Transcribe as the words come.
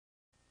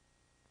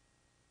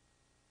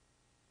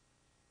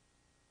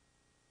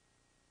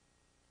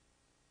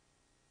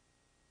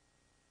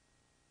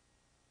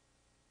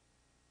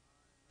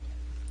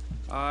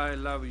I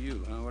love you.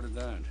 What is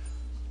that?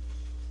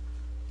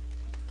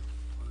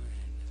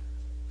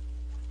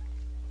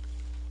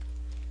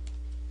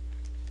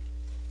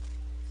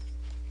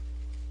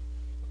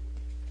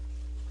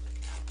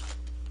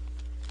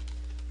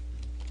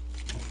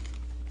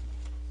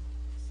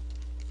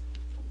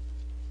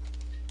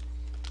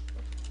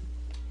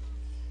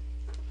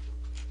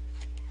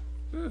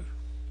 Fine.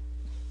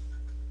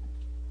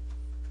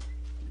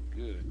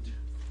 Good.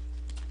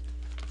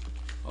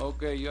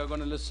 Okay, you are going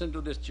to listen to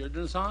this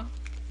children's song?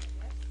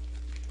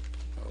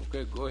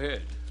 Okay, go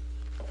ahead.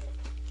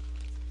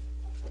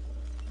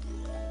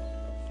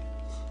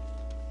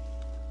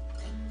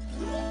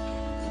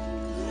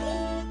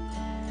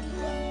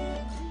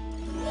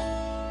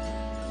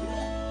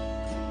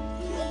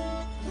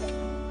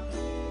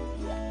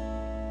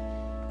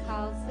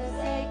 Khalsa,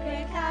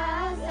 sacred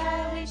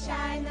Khalsa, we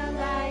shine the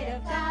light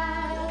of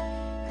God.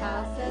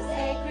 Khalsa,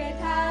 sacred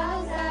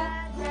Khalsa,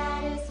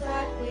 that is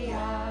what we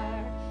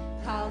are.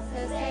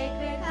 Khalsa,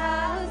 sacred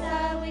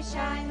Khalsa, we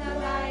shine the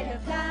light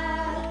of God.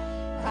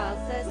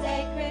 Khalsa,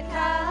 sacred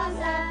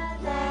Khalsa,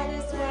 that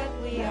is what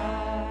we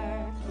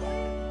are.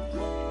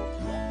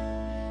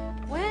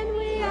 When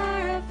we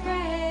are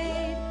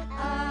afraid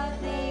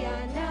of the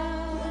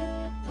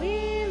unknown,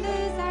 we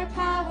lose our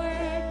power,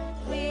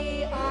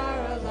 we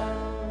are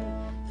alone.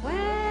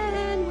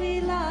 When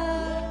we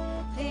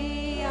love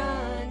the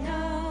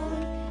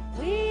unknown,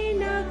 we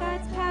know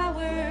God's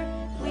power,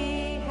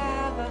 we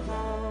have a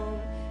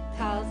home.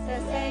 Khalsa,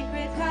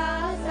 sacred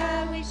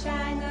Khalsa, we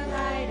shine the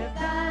light of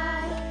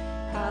God.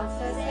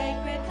 Khalsa,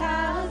 sacred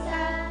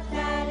Khalsa,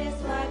 that is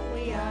what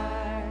we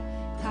are.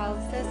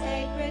 Khalsa,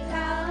 sacred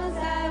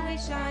Khalsa, we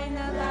shine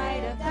the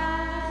light of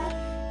God.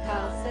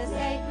 Khalsa,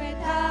 sacred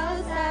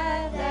Khalsa,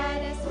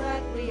 that is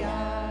what we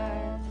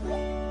are.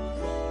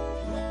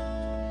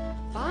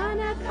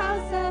 Bana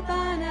Khalsa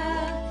Bana,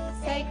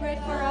 sacred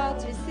for all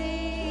to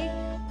see.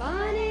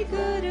 Bani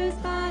Guru's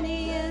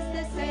Bani is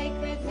the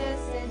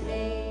sacredness in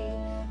me.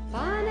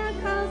 Bana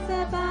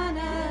Khalsa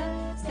Bana,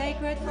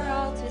 sacred for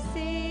all to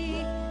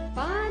see.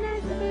 Bana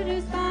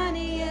Guru's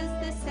Bani is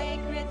the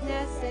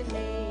sacredness in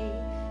me.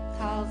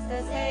 Khalsa,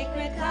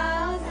 sacred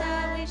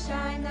Khalsa, we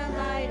shine the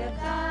light of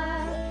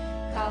God.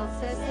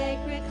 Khalsa,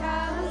 sacred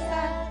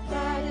Khalsa,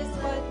 that is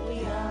what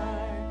we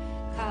are.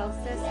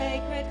 Khalsa,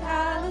 sacred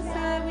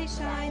Khalsa, we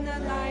shine the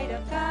light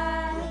of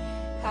God.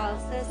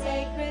 Khalsa,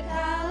 sacred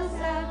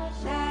Khalsa,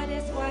 that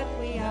is what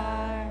we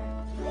are.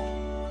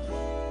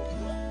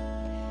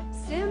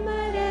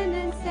 Simran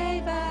and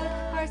Seva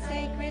are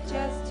sacred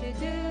just to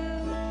do.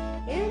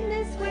 In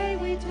this way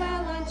we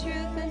dwell on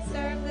truth and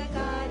serve the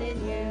God in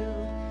you.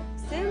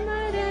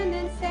 Simran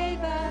and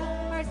Seva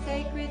are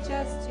sacred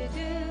just to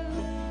do.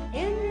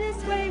 In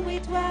this way we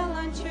dwell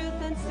on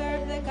truth and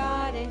serve the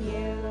God in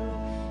you.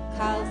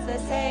 Khalsa,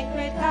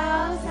 sacred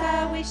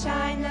Khalsa, we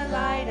shine the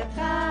light of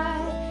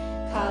God.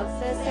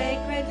 Khalsa,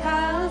 sacred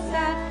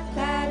Khalsa,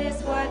 that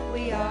is what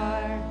we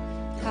are.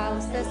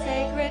 Khalsa,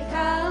 sacred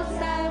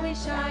Khalsa, we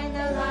shine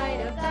the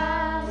light of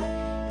God.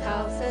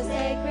 Khalsa,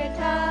 sacred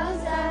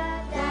Khalsa,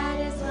 that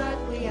is what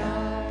we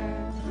are.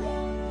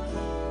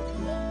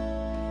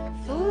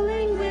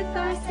 Fooling with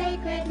our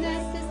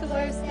sacredness is the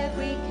worst that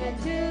we can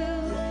do.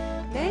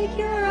 Make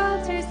your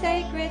altar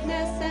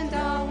sacredness and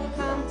all will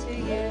come to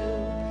you.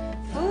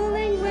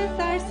 Fooling with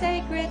our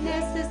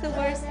sacredness is the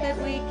worst that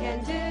we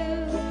can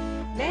do.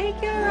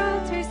 Make your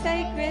altar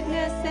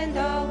sacredness and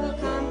all will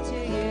come to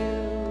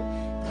you.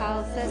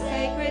 Khalsa,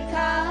 sacred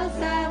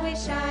Khalsa, we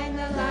shine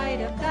the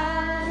light of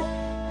God.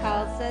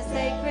 Khalsa,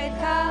 sacred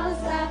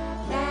Khalsa,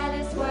 that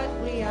is what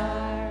we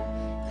are.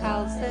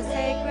 Khalsa,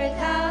 sacred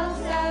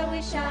Khalsa,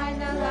 we shine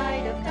the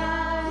light of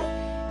God.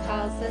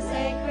 Khalsa,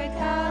 sacred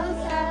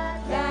Khalsa,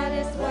 that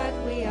is what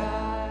we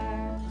are.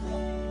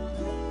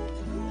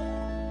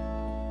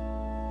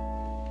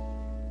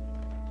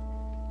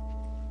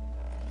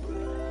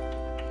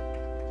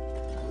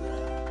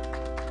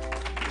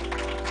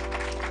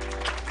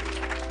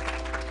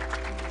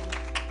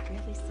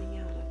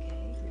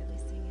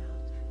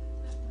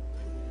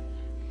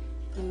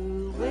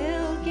 Who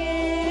will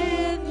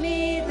give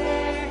me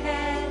their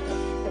head?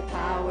 The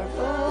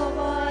powerful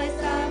voice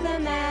of the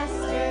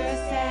Master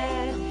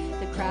said.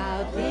 The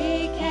crowd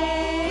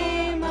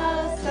became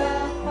oh so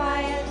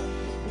quiet.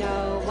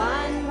 No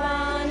one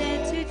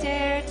wanted to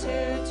dare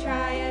to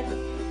try it.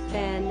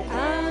 Then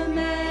a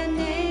man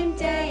named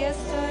Dea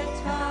stood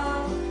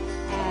tall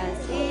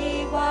as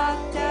he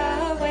walked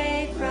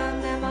away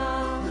from them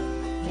all.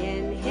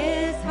 In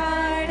his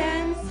heart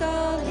and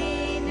soul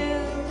he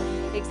knew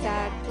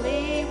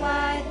exactly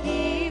what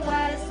he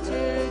was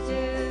to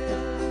do.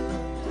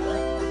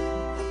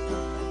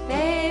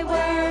 They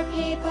were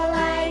people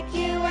like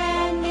you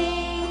and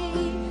me,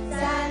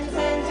 sons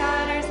and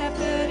daughters of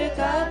Guru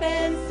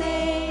Gobind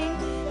Singh.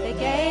 They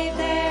gave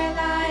their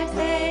lives,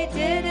 they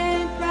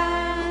didn't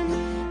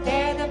run.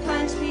 They're the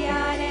Panch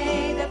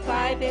Pyare, the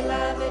five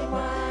beloved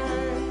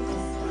ones.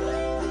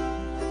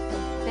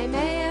 They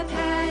may have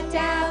had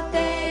doubt,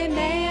 they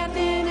may have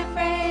been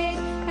afraid,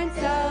 and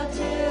so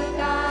to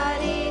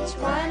God each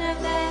one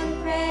of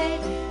them prayed.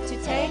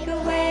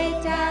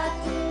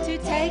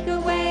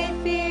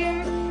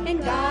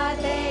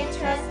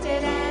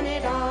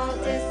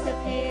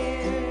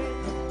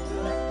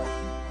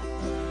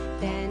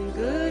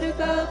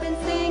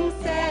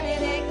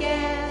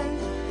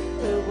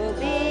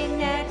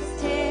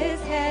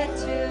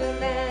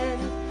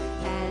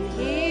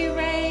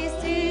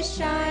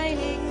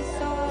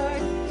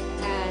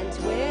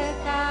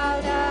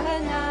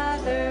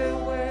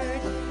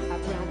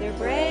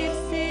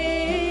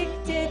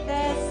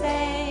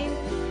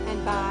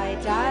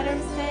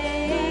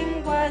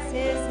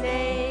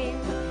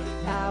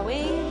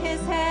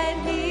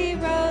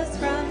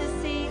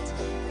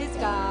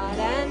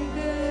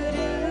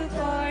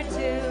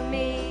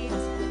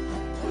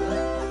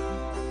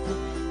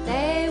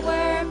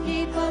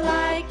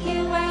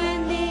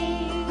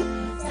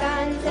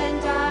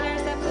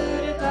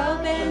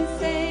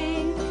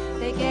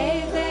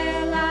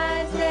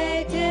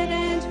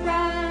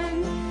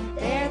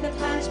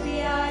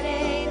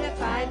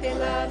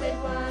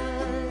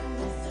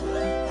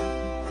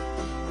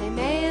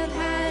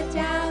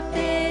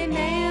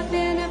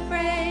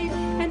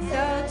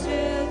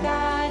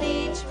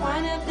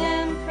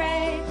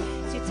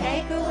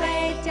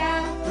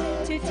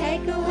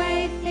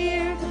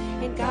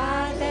 In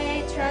God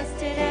they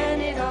trusted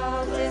and it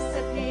all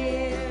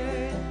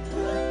disappeared.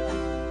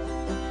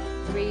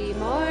 3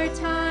 more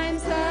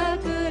times the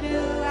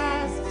Guru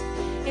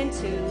asked,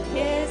 into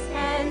his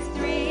hands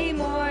 3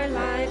 more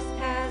lives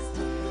passed.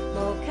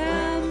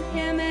 Mokam,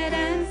 Himmat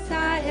and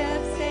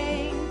Sahib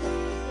Singh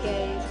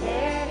gave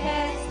their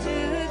heads to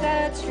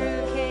the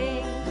true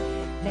king.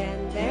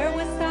 Then there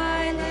was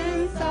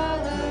silence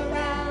all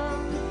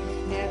around.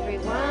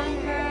 Everyone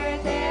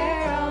heard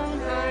their own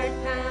heart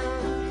pound.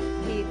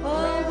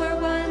 People were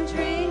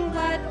wondering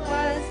what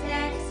was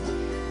next.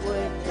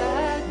 Would the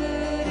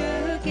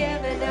Guru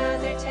give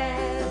another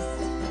test?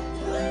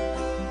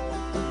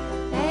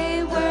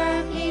 They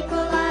were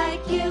people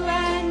like you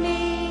and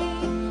me,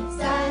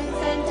 sons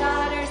and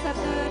daughters of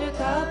Guru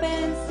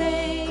Gobind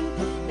Singh.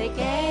 They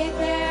gave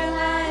their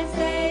lives,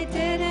 they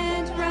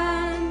didn't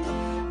run.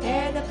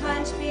 They're the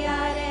Panch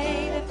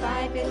Pyare, the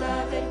 5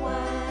 beloved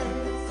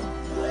ones.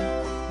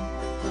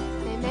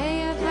 They may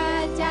have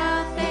had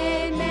doubt,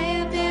 they may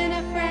have been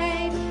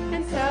afraid,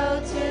 and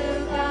so to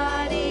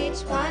God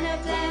each one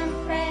of them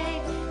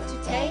prayed to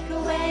take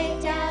away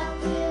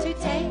doubt, to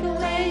take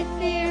away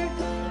fear.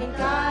 In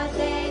God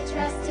they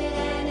trusted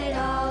and it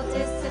all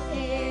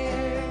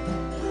disappeared.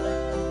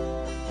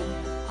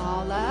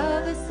 All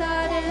of a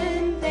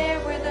sudden there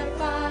were the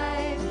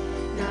 5,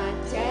 not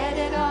dead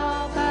at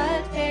all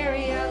but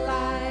very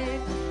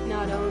alive.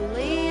 Not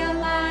only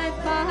alive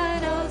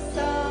but oh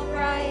so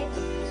bright,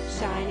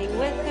 shining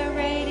with a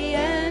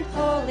radiant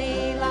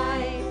holy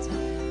light.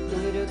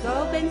 Guru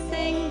Gobind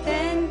Singh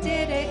then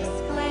did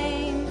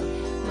exclaim,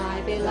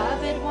 my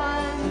beloved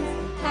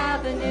ones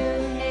have a new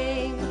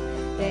name.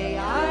 They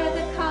are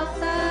the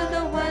Khalsa,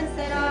 the ones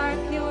that are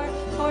pure,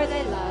 for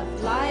they love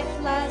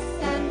life less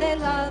and they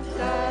love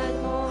God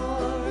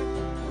more.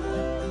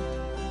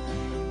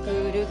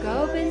 Guru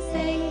Gobind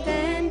Singh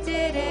then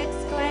did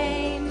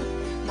exclaim,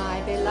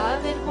 my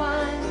beloved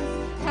ones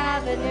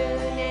have a new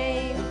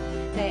name.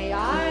 They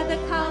are the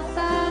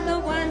Khalsa, the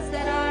ones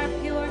that are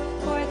pure,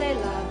 for they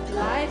love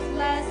life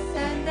less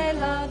and they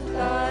love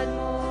God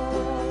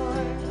more.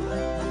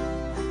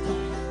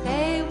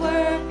 They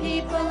were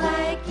people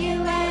like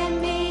you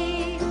and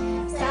me,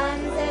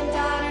 sons and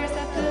daughters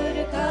of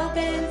Guru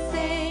Gobind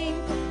Singh.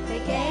 They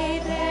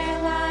gave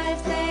their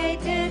lives, they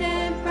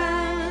didn't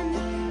run.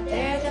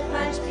 They're the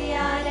Panch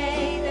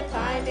Pyare, the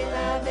 5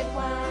 beloved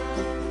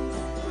ones.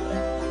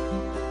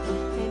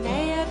 They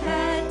may have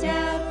had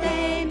doubt,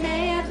 they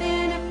may have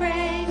been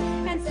afraid,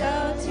 and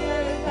so to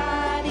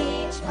God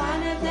each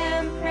one of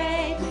them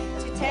prayed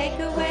to take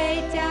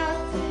away doubt,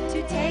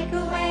 to take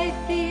away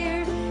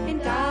fear. In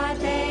God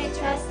they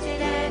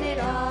trusted and it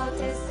all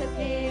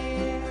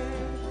disappeared.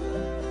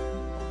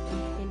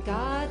 In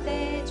God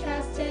they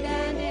trusted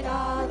and it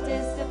all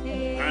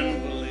disappeared.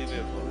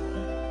 Unbelievable.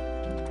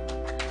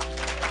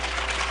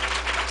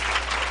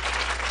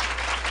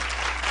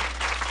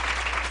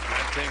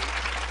 I think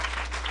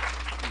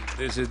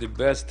this is the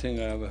best thing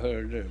I've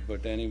heard,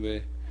 but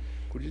anyway,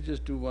 could you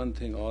just do one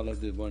thing, all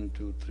of the 1,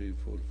 2, 3,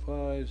 4,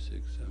 5,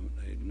 6, 7,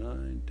 8,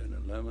 9, 10,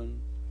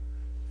 11,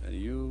 and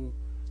you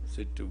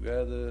sit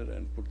together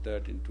and put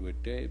that into a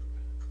tape,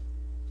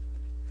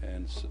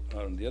 and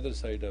on the other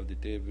side of the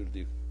tape will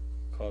the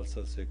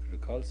Khalsa,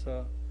 sacred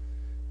Khalsa,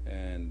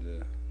 and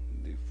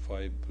the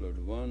 5 blood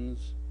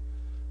ones,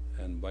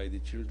 and by the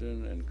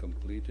children, and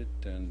complete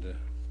it. And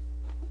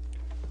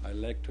I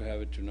like to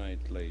have it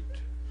tonight late.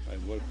 I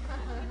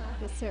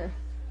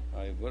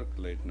work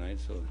late night,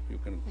 so you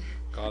can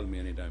call me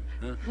anytime.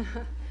 Huh?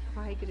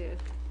 Hi, Guru.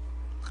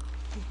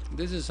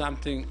 This is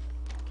something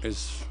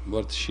is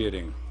worth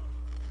sharing.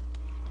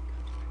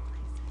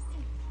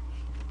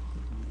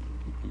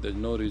 There's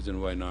no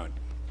reason why not.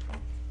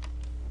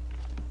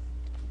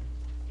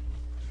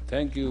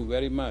 Thank you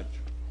very much.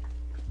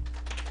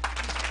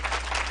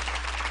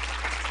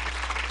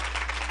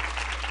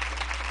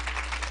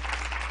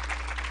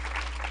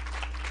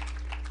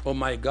 Oh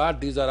my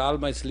God, these are all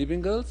my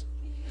sleeping girls?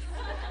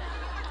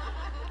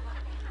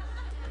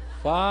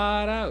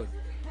 Far out.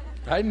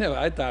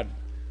 I thought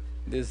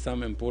this is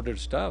some imported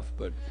stuff,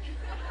 but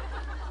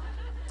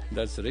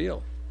that's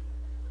real.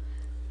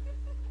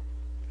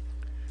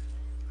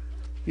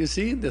 You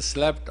see, they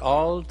slept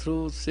all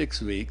through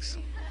 6 weeks,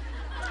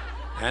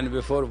 and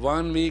before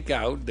 1 week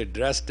out, they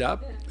dressed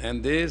up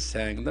and they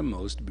sang the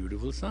most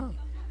beautiful song.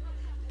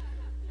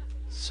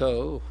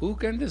 So, who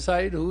can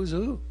decide who's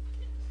who?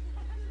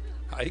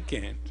 I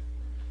can't.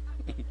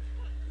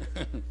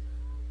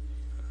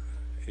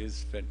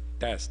 It's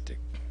fantastic.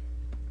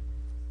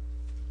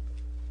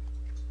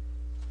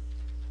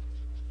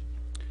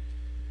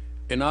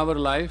 In our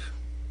life,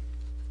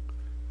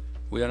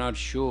 we are not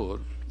sure,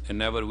 and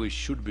never we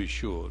should be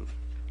sure,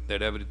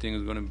 that everything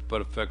is going to be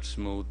perfect,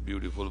 smooth,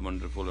 beautiful,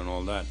 wonderful and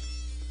all that.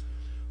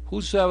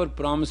 Whosoever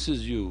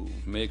promises you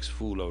makes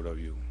fool out of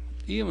you.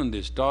 Even the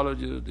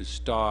astrologers, the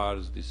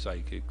stars, the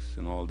psychics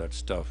and all that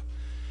stuff.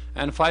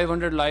 And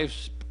 500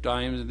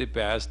 lifetimes in the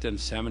past and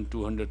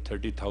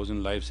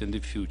 230,000 lives in the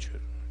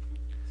future.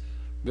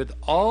 With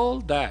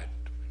all that,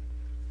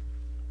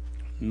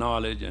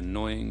 knowledge and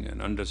knowing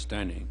and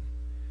understanding,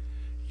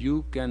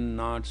 you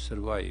cannot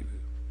survive,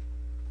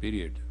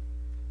 period.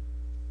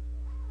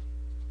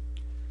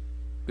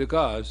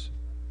 Because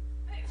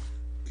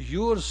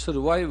your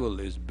survival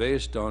is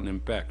based on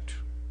impact.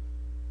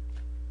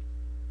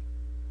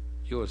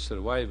 Your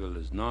survival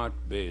is not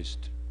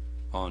based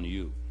on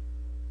you.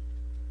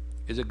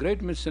 It's a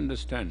great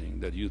misunderstanding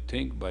that you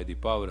think by the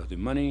power of the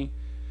money,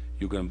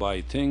 you can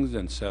buy things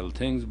and sell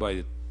things by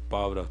the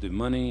power of the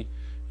money,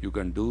 you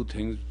can do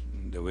things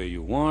the way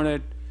you want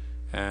it,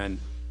 and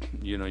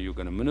you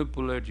can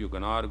manipulate, you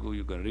can argue,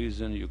 you can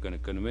reason, you can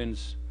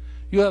convince.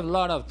 You have a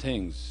lot of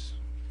things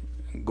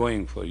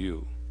going for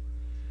you.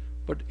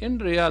 But in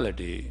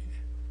reality,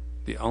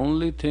 the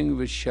only thing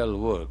which shall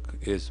work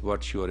is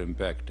what your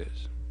impact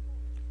is.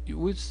 You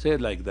would say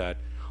like that,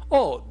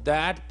 oh,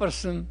 that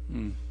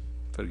person,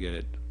 forget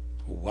it.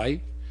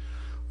 Why?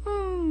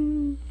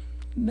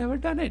 Never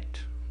done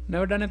it,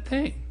 never done a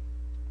thing.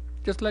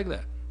 Just like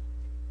that.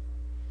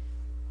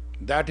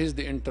 That is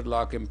the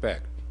interlock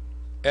impact.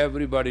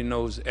 Everybody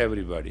knows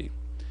everybody,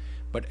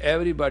 but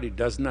everybody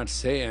does not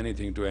say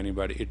anything to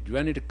anybody.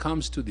 When it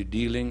comes to the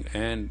dealing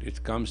and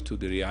it comes to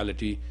the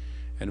reality,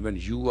 and when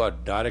you are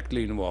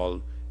directly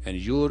involved and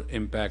your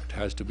impact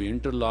has to be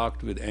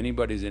interlocked with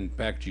anybody's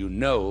impact,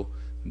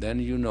 then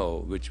you know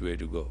which way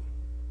to go.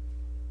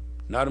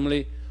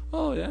 Normally,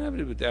 oh yeah,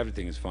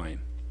 everything is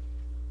fine,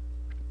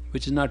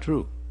 which is not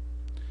true.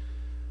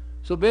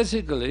 So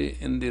basically,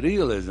 in the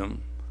realism,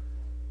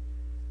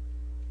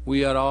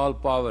 we are all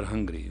power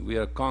hungry, we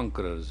are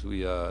conquerors,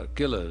 we are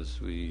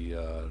killers, we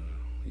are,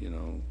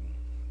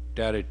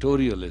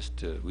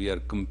 territorialists, we are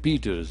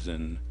competitors,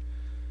 and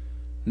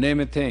name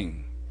a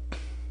thing.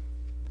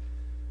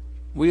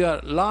 We are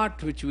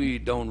lot which we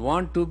don't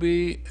want to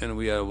be, and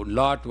we are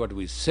lot what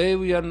we say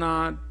we are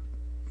not,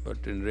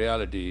 but in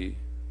reality,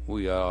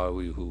 we are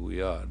who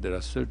we are. There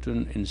are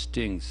certain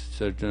instincts,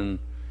 certain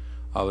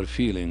our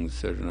feelings,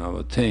 certain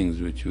our things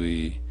which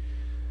we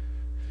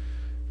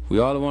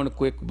all want a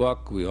quick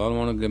buck, we all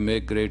want to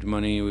make great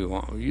money, we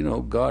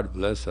want, God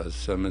bless us,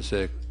 some may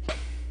say.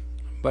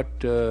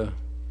 But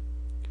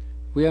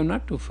we have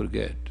not to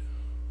forget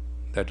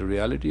that the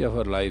reality of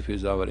our life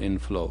is our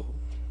inflow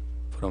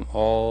from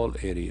all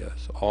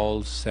areas.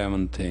 All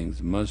 7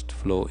 things must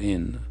flow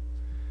in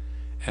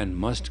and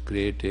must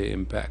create an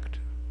impact.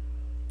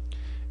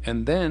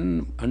 And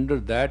then under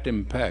that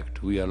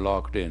impact we are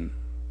locked in.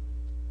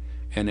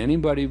 And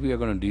anybody we are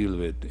going to deal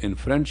with, in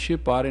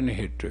friendship or in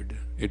hatred,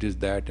 it is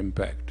that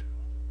impact.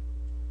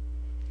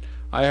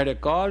 I had a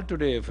call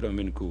today from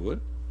Vancouver.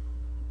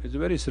 It's a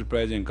very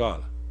surprising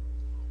call.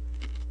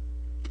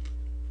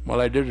 Well,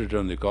 I did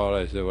return the call.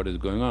 I said, what is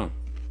going on?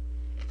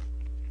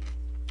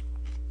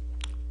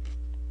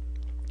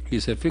 He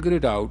said, figure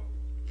it out.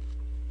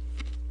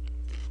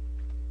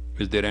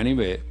 Is there any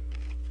way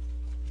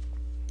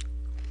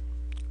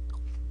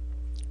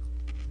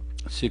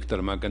Sikh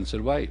Dharma can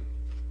survive?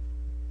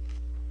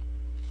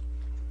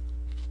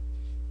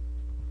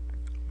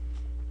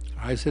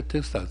 I said,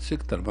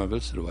 Sikh Dharma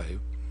will survive.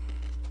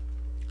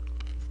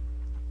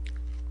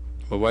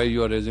 But why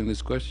you are raising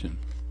this question?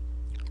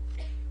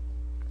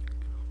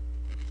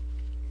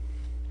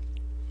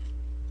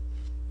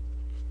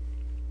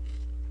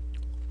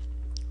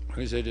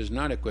 I said, it is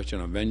not a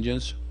question of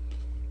vengeance.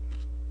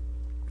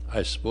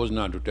 I suppose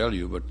not to tell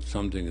you, but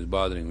something is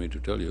bothering me to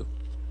tell you.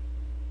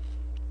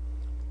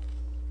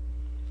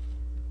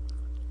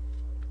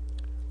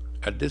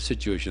 At this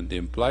situation, the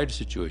implied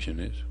situation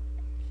is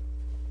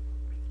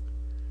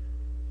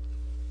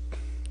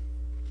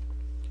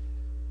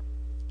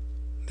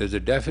there's a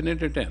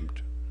definite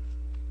attempt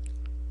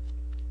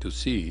to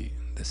see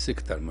the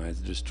Sikh Dharma is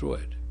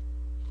destroyed.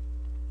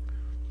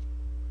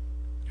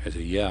 I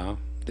say, yeah,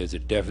 there's a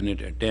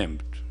definite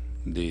attempt,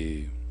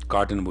 the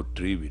cottonwood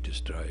tree be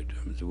destroyed.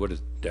 I mean, so what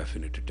is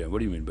definite attempt? What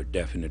do you mean by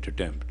definite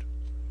attempt?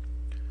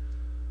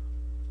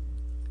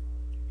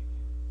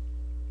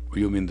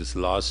 You mean this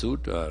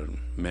lawsuit or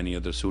many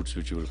other suits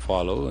which will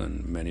follow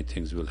and many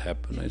things will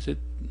happen? I said,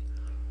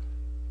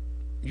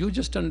 you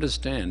just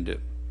understand,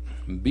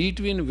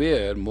 between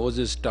where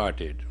Moses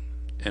started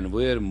and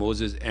where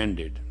Moses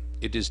ended,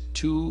 it is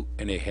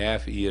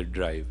 2.5 year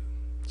drive,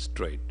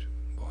 straight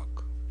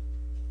walk.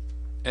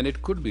 And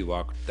it could be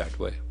walked that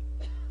way.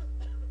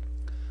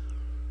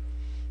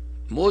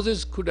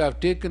 Moses could have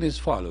taken his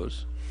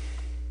followers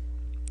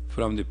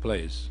from the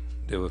place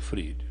they were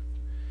freed,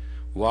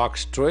 walked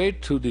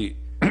straight through the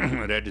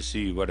Red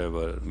Sea,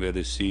 whatever, where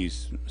the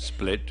seas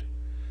split,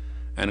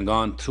 and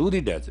gone through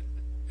the desert.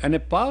 And a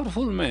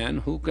powerful man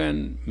who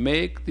can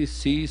make the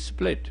sea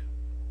split,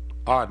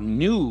 or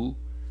knew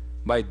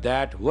by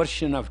that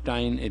version of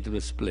time it will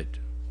split,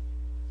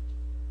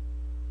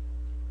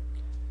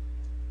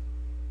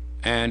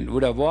 and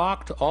would have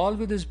walked all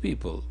with his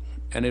people,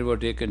 and it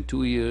would have taken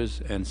 2 years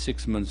and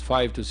 6 months,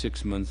 5 to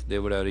 6 months, they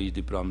would have reached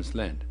the promised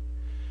land.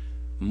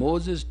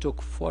 Moses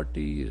took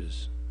 40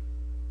 years.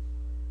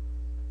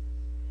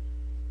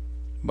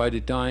 By the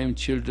time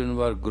children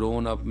were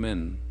grown up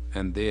men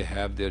and they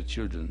have their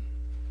children,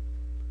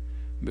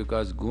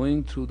 because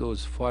going through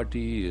those 40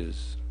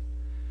 years,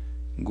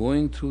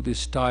 going through the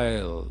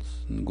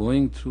styles,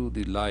 going through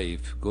the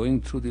life,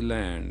 going through the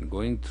land,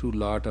 going through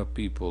lot of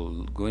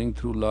people, going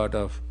through lot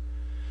of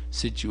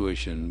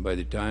situation, by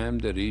the time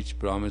they reached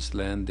promised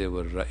land, they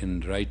were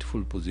in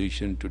rightful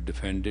position to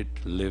defend it,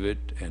 live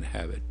it and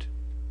have it.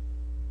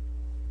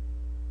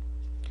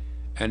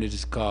 And it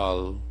is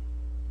called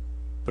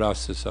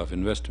process of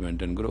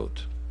investment and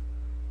growth.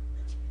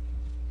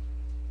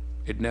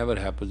 It never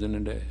happens in a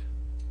day.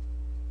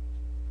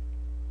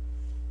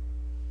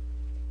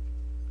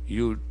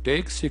 You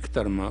take Sikh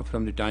Dharma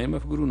from the time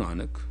of Guru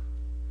Nanak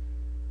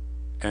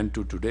and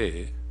to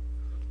today,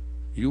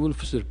 you will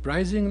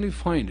surprisingly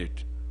find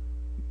it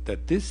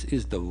that this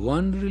is the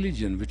one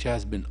religion which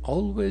has been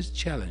always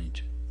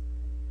challenged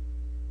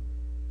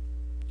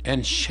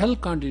and shall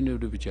continue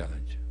to be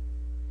challenged.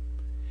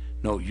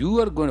 Now, you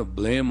are going to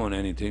blame on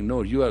anything.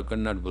 No, you are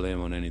cannot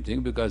blame on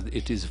anything, because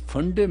it is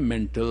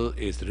fundamental,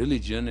 is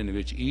religion in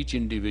which each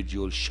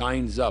individual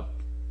shines up,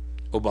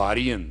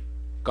 Obarian,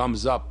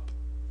 comes up.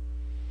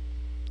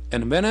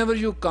 And whenever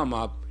you come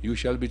up, you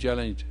shall be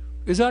challenged.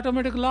 It's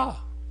automatic law.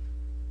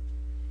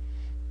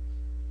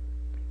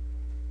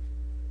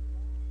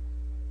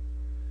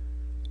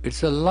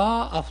 It's a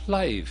law of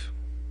life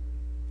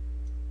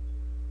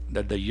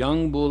that the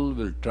young bull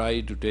will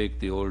try to take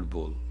the old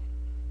bull.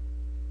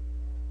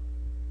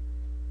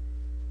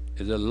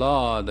 It's a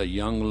law the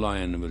young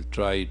lion will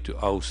try to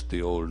oust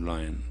the old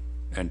lion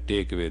and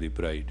take away the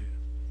pride.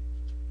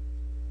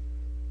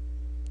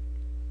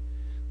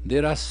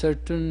 There are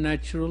certain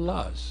natural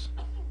laws.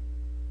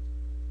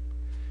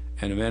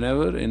 And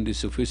whenever in the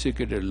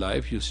sophisticated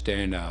life you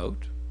stand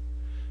out,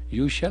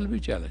 you shall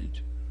be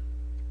challenged.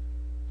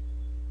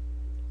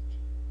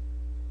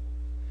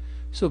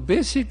 So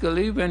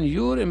basically, when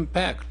your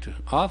impact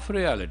of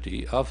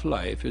reality, of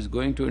life is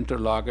going to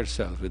interlock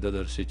itself with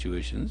other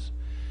situations,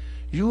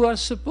 you are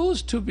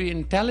supposed to be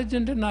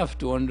intelligent enough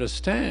to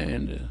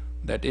understand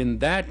that in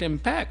that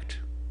impact,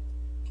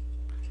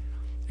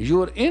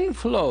 your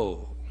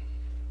inflow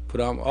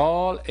from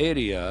all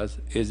areas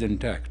is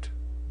intact.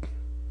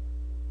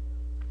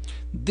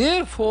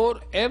 Therefore,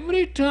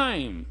 every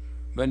time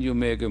when you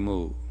make a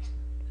move,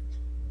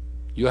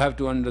 you have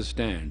to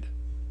understand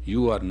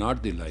you are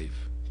not the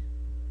life.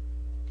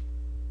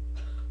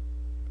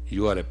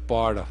 You are a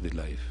part of the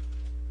life.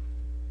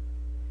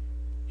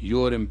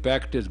 Your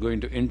impact is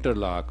going to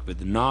interlock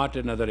with not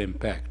another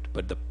impact,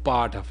 but the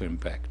part of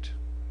impact.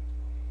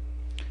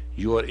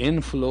 Your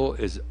inflow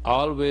is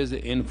always an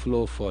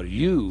inflow for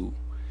you,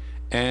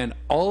 and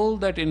all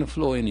that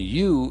inflow in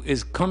you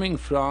is coming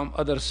from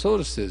other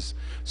sources.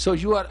 So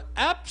you are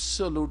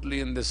absolutely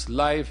in this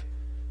life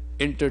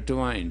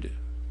intertwined.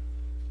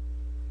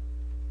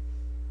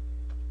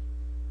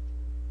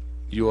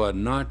 You are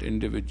not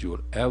individual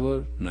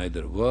ever,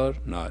 neither were,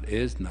 nor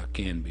is, nor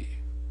can be.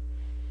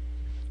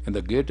 And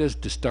the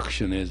greatest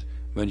destruction is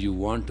when you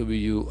want to be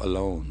you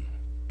alone.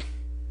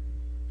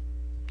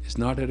 It's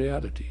not a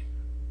reality.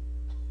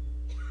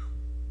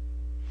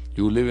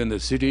 You live in the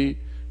city,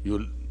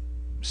 your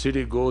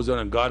city goes on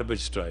a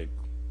garbage strike,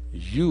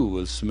 you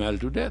will smell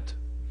to death.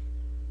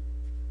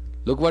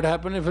 Look what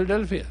happened in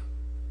Philadelphia.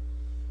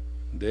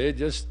 They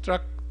just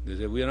struck. They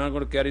said, we are not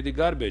going to carry the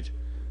garbage.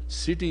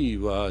 City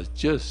was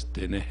just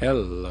in a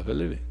hell of a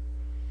living.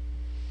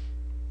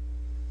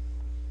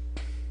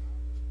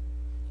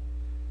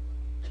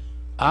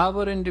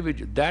 Our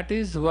individual, that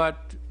is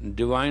what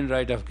divine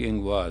right of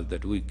king was,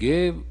 that we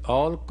gave,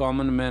 all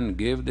common men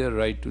gave their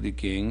right to the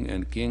king,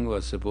 and king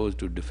was supposed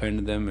to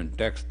defend them and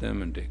tax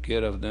them and take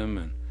care of them.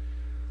 And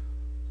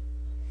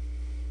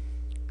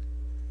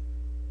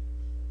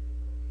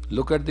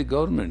look at the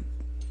government.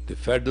 The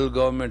federal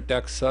government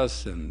taxes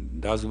us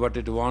and does what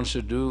it wants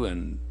to do,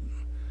 and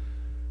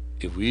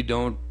if we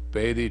don't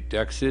pay the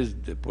taxes,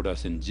 they put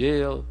us in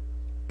jail.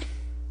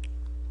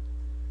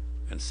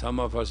 And some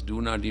of us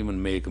do not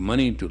even make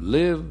money to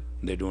live,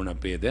 they don't want to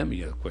pay them.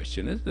 Your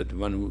question is that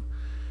one who…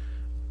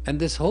 And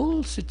this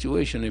whole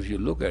situation, if you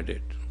look at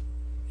it,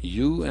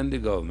 you and the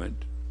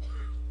government,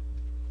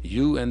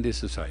 you and the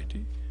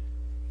society,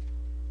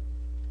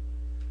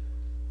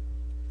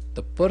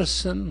 the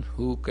person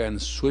who can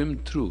swim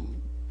through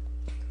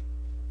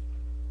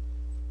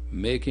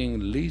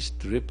making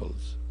least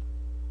ripples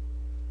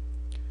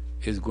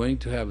is going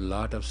to have a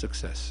lot of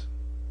success.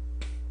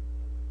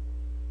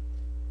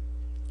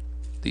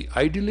 The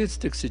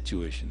idealistic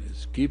situation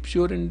is keep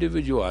your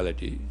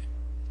individuality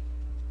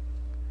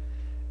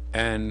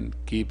and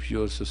keep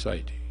your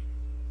society.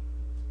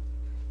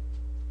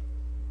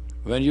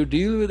 When you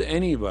deal with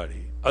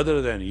anybody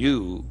other than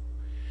you,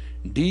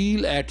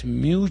 deal at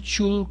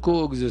mutual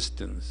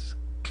coexistence.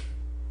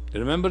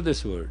 Remember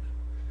this word,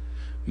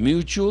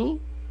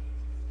 mutual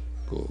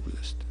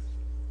coexistence.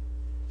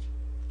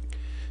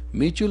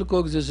 Mutual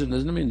coexistence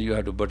doesn't mean you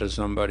have to butter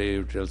somebody,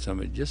 you tell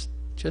somebody, just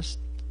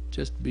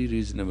be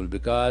reasonable,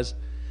 because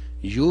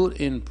your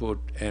input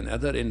and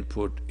other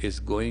input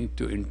is going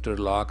to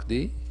interlock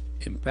the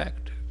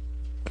impact.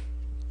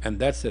 And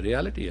that's the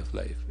reality of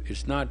life.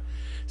 It's not,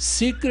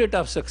 secret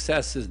of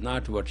success is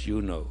not what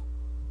you know.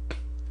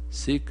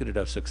 Secret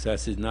of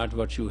success is not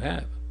what you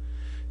have.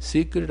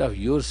 Secret of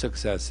your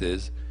success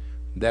is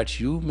that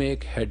you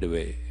make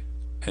headway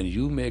and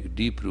you make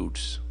deep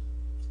roots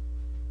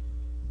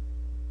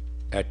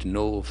at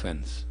no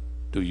offense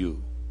to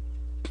you.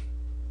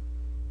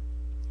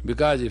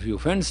 Because if you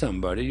offend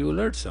somebody, you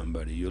alert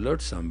somebody. You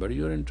alert somebody,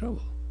 you're in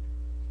trouble.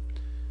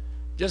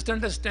 Just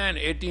understand,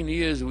 18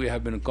 years we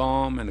have been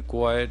calm and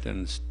quiet,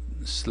 and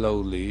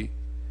slowly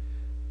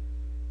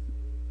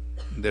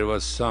there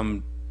was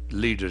some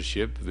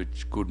leadership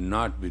which could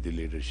not be the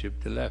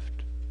leadership, they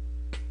left.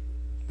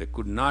 They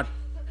could not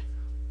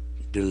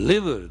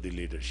deliver the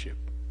leadership.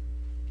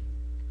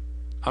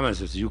 I mean,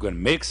 you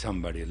can make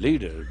somebody a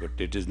leader, but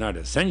it is not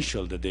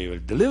essential that they will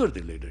deliver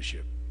the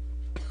leadership.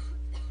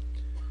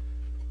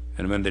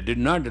 And when they did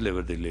not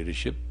deliver the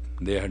leadership,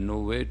 they had no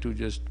way to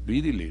just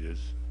be the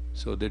leaders.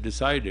 So they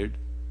decided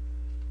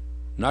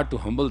not to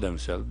humble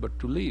themselves, but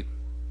to leave.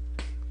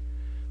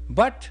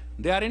 But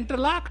they are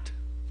interlocked.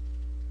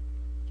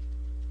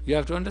 You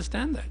have to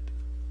understand that.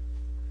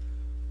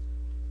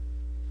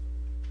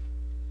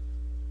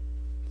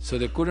 So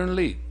they couldn't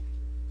leave.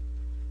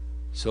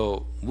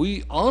 So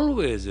we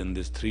always in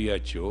this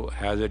 3HO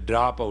has a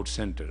dropout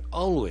center,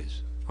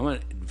 always. I mean,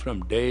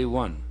 from day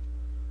one.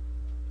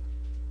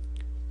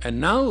 And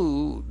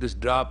now this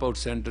dropout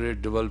center is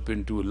developed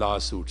into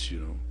lawsuits, you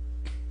know.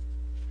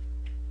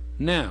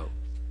 Now,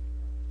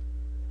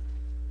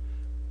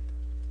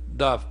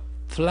 the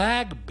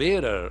flag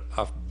bearer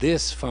of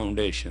this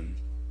foundation,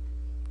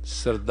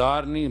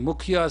 Sardarni,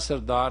 Mukhya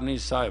Sardarni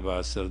Sahiba,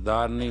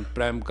 Sardarni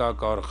Premka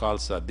Kaur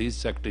Khalsa, the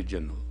Secretary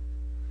General,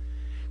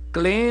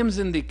 claims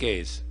in the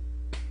case,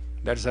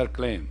 that's her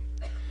claim,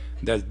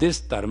 that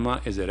this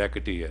Dharma is a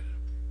racketeer.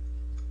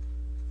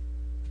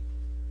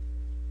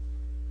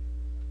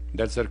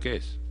 That's her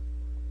case.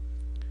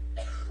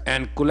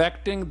 And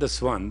collecting the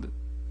swand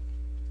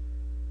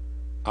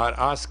or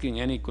asking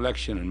any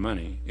collection in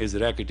money is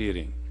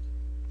racketeering.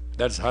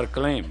 That's her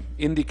claim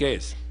in the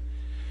case.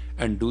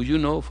 And do you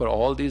know, for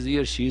all these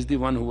years, she's the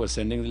one who was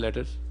sending the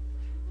letters?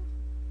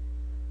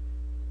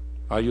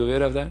 Are you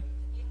aware of that?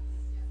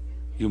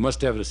 You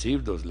must have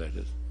received those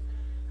letters.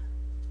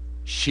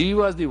 She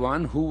was the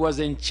one who was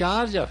in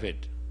charge of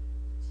it,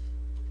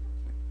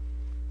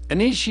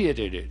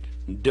 initiated it,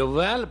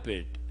 developed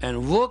it,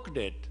 and worked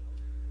it.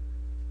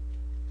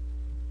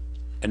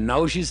 And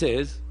now she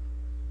says,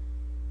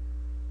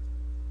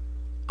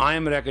 I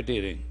am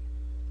racketeering.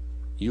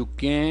 You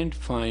can't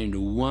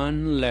find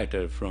one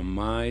letter from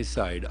my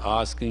side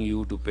asking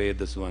you to pay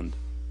this one.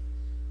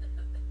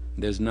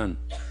 There's none.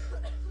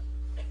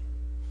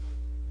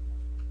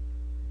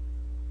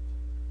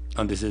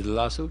 And this is the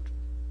lawsuit.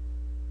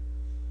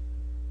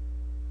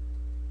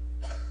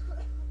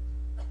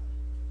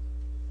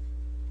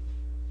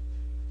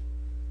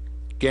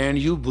 Can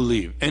you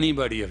believe,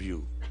 anybody of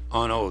you,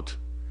 on oath,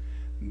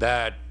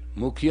 that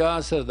Mukhya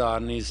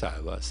Sardarni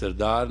Sahiba,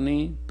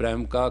 Sardarni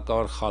Premka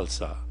Kaur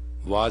Khalsa,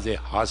 was a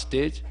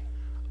hostage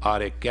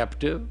or a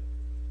captive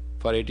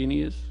for 18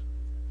 years?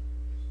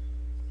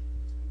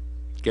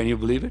 Can you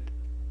believe it?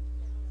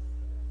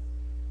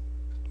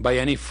 By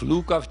any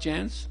fluke of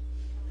chance?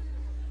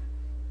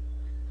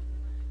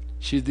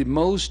 She's the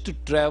most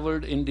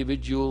traveled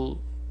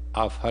individual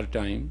of her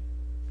time.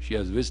 She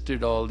has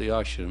visited all the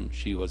ashrams.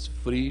 She was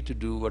free to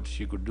do what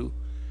she could do.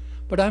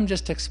 But I'm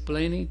just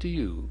explaining to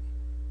you,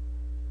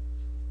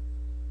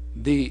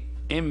 the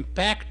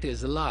impact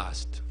is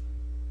lost,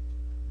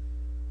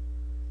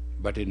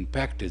 but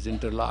impact is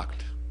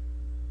interlocked.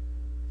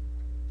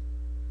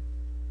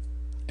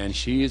 And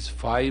she is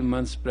 5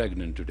 months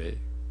pregnant today.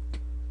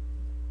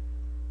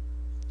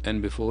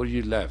 And before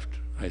you left,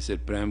 I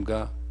said,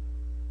 Premka,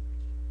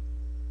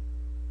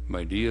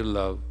 my dear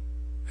love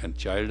and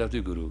child of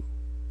the Guru,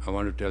 I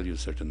want to tell you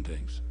certain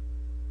things.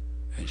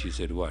 And she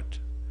said, what?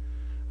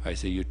 I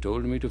said, you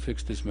told me to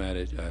fix this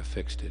marriage, I have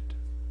fixed it.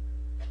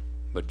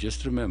 But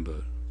just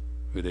remember,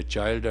 with a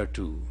child or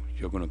two,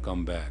 you're going to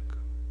come back.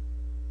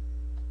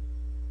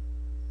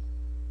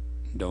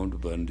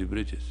 Don't burn the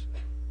bridges.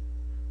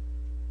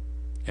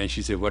 And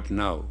she said, what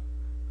now?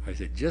 I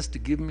said,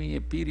 just give me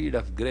a period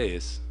of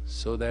grace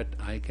so that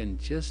I can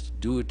just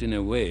do it in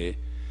a way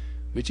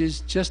which is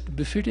just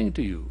befitting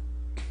to you,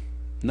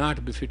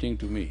 not befitting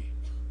to me.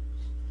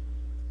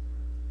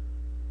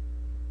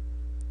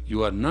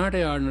 You are not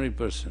an ordinary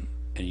person,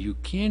 and you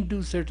can't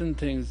do certain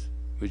things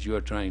which you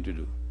are trying to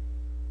do.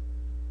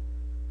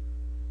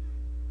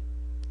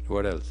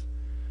 What else?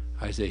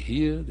 I say,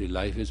 here the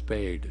life is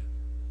paid.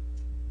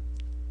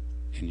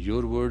 In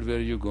your world where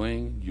you're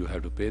going, you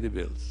have to pay the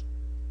bills.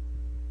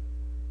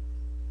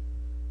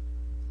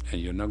 And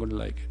you're not going to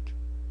like it.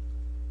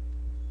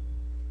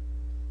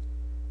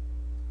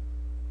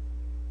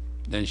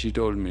 Then she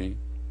told me,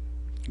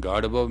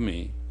 God above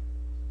me,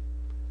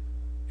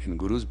 in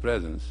Guru's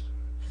presence,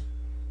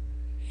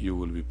 you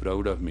will be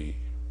proud of me.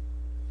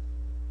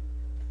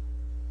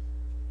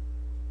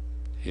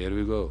 Here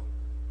we go.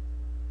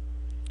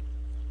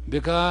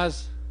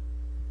 Because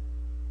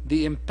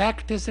the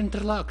impact is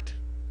interlocked.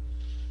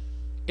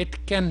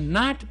 It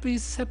cannot be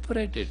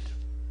separated.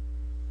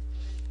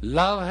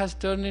 Love has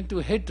turned into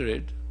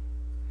hatred.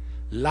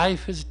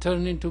 Life has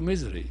turned into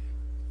misery.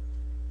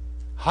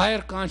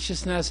 Higher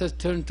consciousness has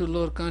turned to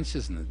lower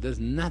consciousness. There's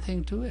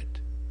nothing to it.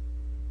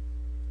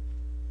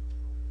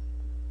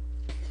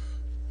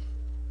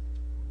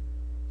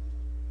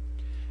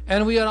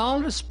 And we are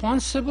all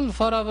responsible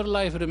for our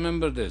life,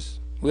 remember this.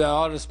 We are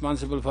all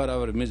responsible for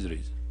our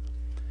miseries.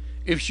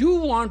 If you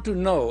want to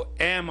know,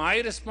 am I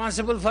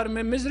responsible for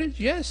my miseries?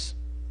 Yes.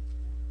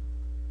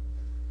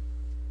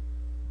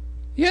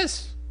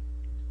 Yes.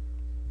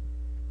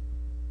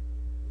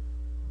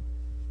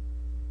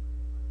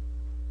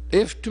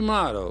 If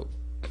tomorrow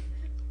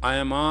I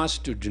am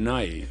asked to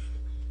deny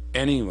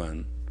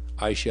anyone,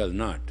 I shall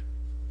not.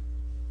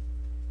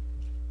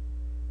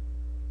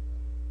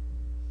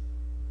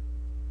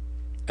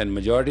 And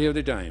majority of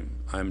the time,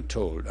 I am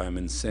told I am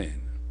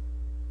insane,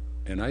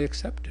 and I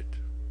accept it.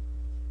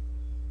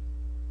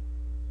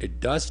 It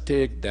does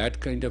take that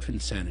kind of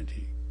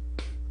insanity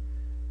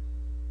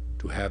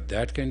to have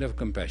that kind of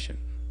compassion,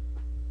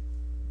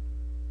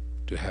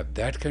 to have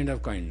that kind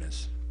of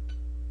kindness,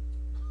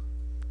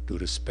 to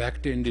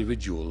respect an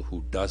individual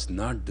who does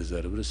not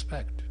deserve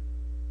respect,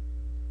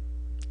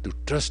 to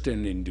trust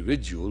an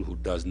individual who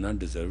does not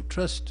deserve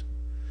trust,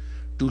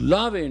 to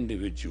love an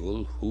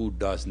individual who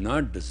does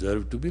not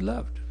deserve to be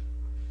loved.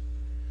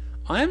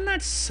 I am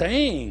not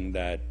saying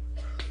that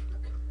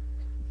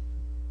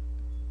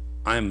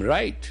I am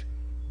right.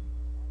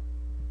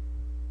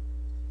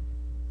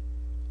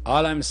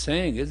 All I'm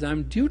saying is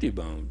I'm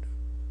duty-bound.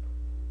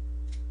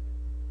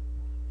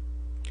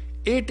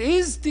 It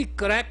is the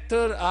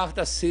character of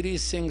the Sri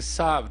Singh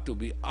Sahib to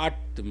be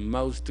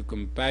utmost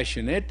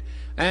compassionate,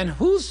 and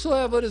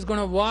whosoever is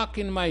going to walk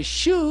in my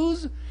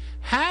shoes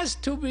has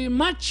to be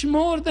much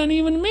more than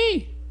even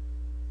me.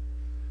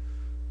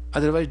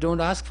 Otherwise, don't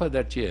ask for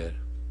that chair.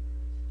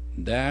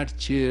 That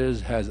chair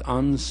has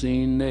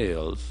unseen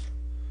nails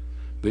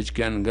which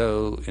can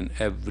go in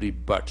every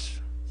butt.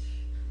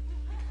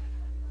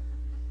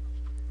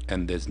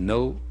 And there's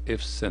no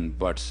ifs and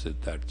buts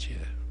at that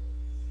chair.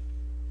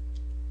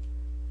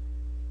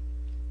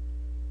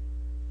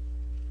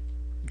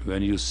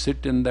 When you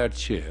sit in that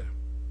chair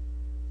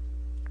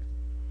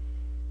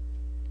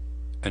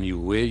and you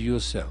weigh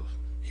yourself,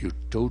 you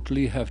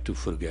totally have to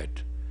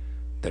forget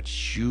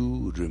that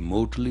you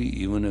remotely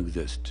even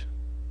exist.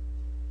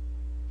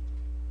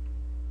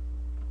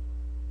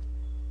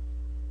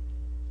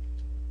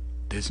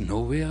 There's no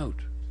way out.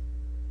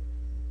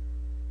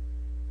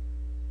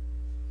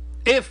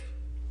 If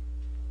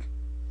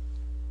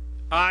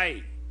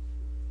I,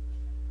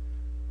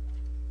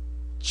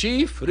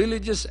 Chief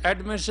Religious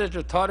Administrative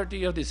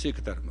Authority of the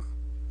Sikh Dharma,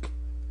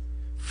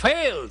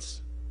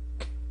 fails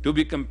to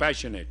be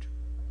compassionate,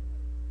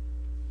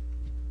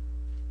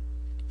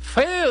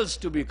 fails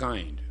to be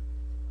kind,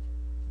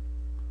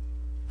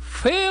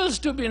 fails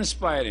to be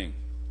inspiring,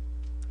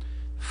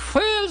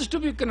 fails to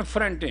be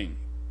confronting,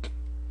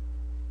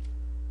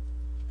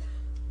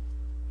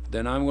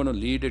 then I'm going to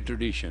lead a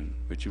tradition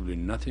which will be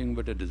nothing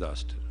but a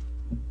disaster,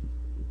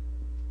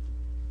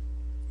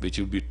 which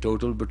will be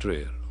total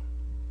betrayal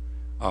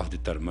of the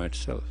Dharma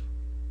itself.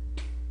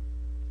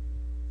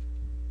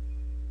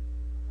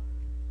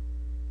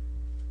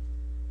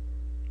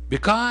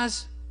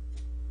 Because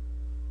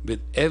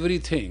with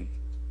everything,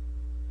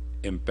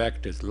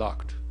 impact is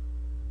locked.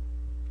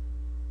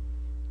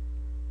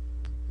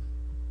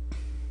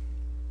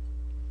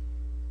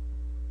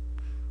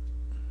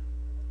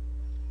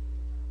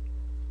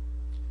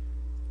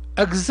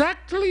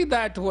 Exactly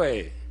that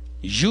way.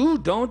 You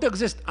don't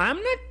exist. I'm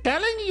not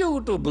telling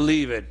you to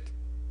believe it.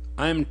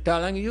 I'm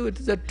telling you it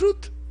is the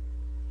truth.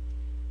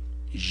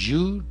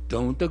 You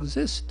don't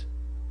exist.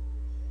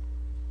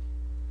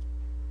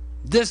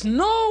 There's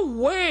no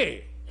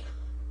way.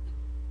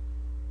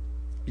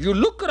 You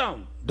look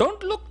around.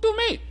 Don't look to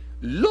me.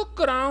 Look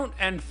around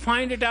and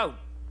find it out.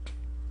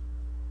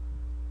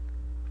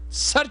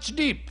 Search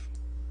deep.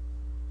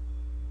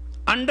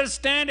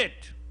 Understand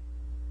it.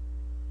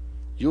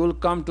 You will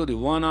come to the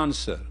one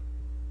answer.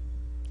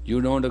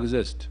 You don't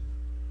exist.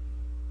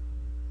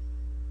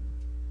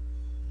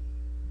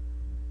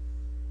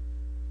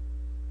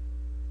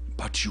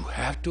 But you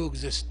have to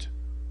exist.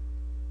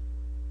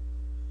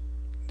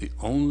 The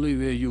only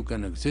way you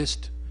can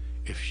exist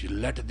if you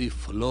let the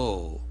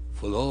flow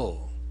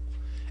flow,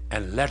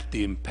 and let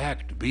the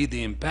impact be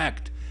the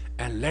impact,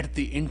 and let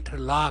the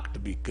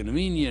interlocked be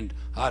convenient,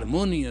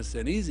 harmonious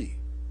and easy.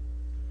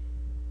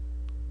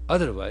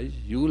 Otherwise,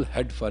 you will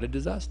head for a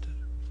disaster.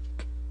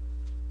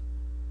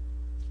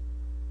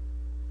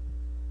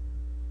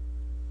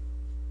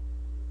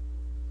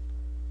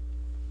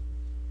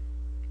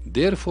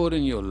 Therefore,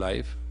 in your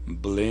life,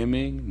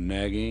 blaming,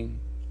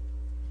 nagging,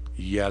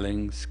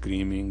 yelling,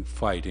 screaming,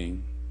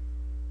 fighting,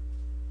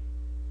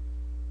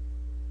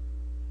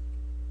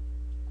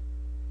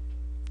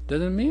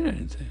 doesn't mean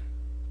anything.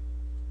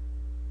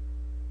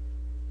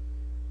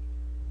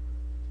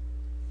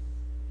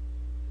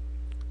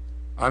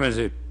 I may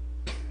say,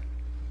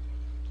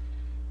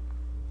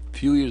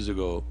 few years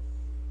ago,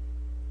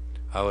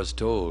 I was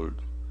told,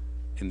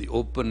 in the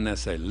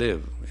openness I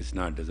live, it's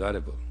not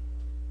desirable.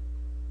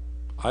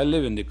 I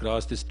live in the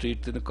across the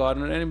street in the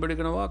corner, anybody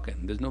gonna walk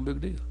in, there's no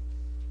big deal.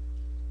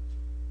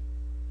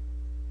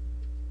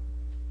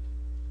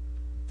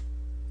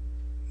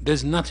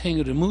 There's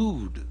nothing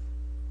removed.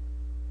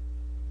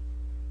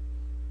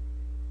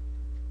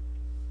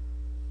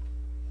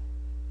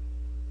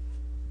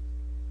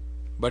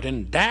 But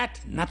in that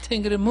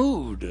nothing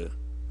removed,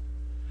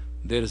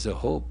 there is a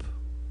hope.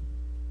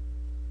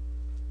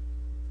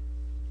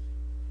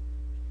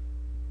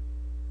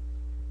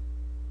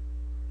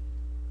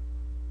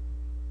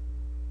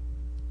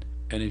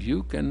 And if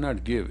you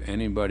cannot give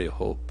anybody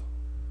hope,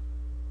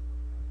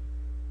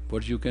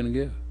 what you can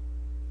give?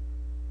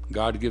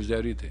 God gives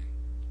everything.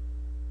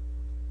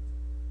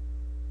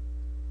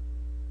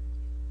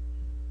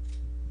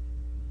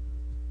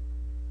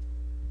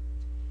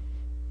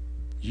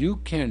 You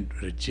can't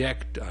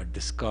reject or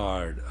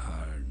discard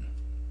or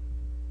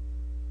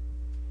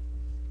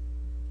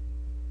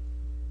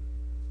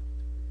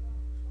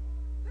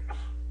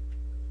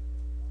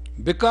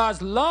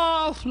because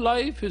law of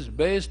life is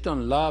based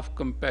on law of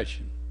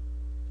compassion.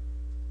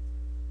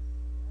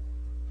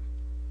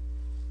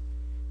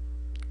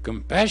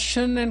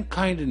 Compassion and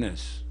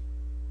kindness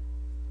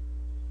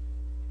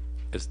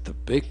is the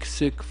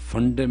basic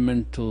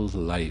fundamental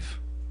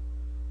life.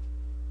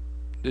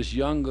 This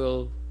young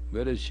girl,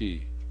 where is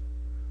she?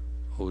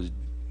 Who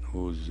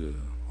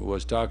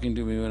was talking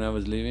to me when I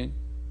was leaving?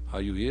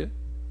 Are you here?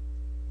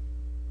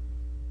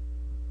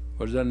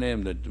 What's her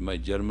name, that my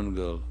German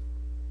girl?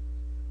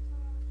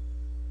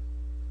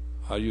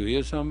 Are you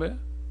here somewhere?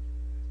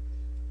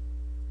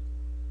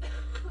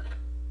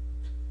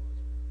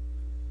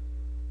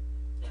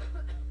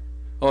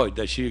 Oh,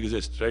 does she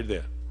exist right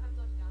there?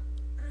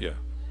 Yeah.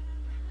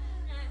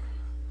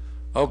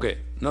 Okay,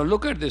 now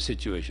look at this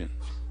situation.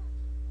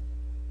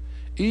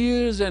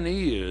 Years and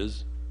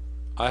years,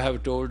 I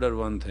have told her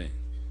one thing.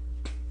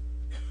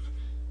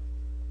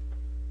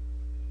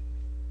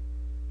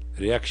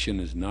 Reaction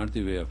is not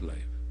the way of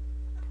life.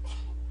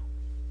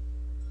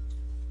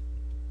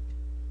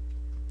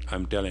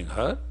 I'm telling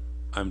her,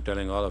 I'm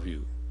telling all of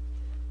you.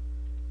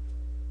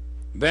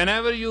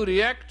 Whenever you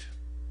react,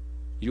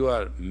 you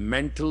are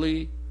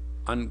mentally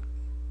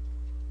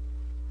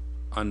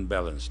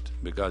unbalanced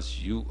because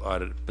you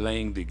are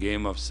playing the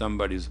game of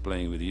somebody who's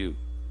playing with you.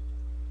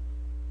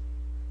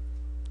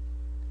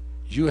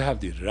 You have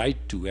the right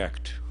to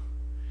act.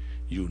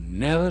 You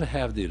never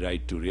have the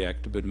right to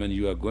react, but when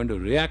you are going to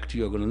react,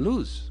 you are going to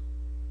lose.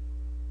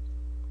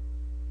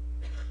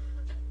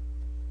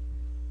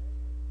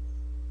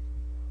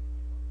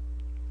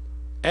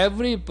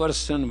 Every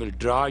person will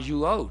draw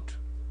you out.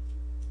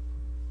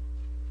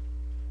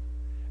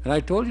 And I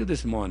told you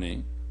this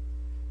morning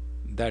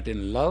that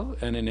in love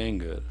and in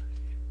anger,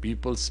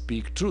 people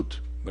speak truth.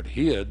 But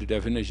here the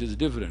definition is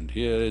different.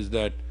 Here is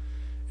that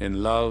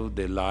in love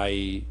they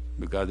lie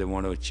because they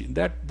want to achieve.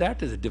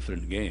 That is a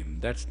different game.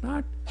 That's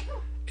not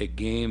a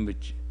game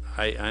which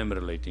I'm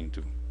relating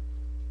to.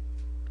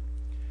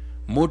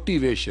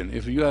 Motivation.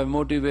 If you have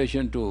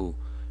motivation to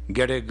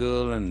get a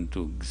girl and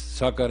to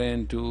suck her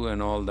into and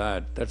all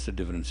that, that's a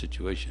different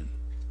situation.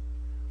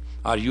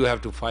 Or you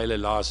have to file a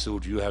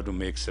lawsuit, you have to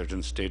make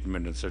certain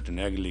statement and certain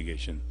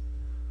allegation.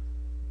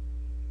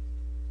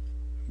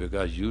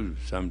 Because you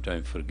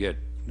sometimes forget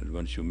that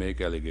once you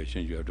make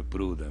allegations, you have to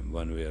prove them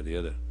one way or the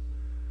other.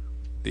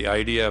 The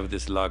idea of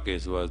this law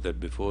case was that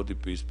before the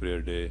Peace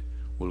Prayer Day,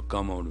 we'll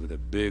come out with a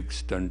big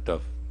stunt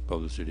of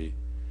publicity,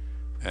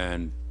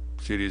 and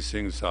Sri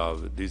Singh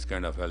Sahib, these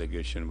kind of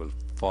allegations will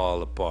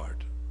fall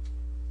apart.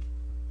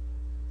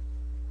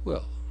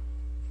 Well,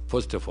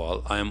 first of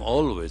all, I am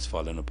always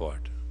fallen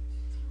apart.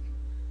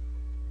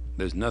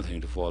 There's nothing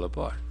to fall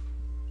apart.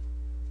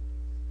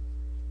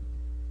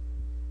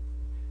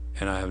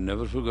 And I have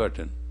never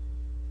forgotten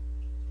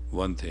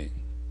one thing,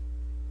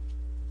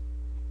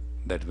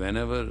 that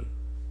whenever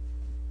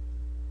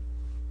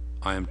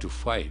I am to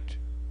fight,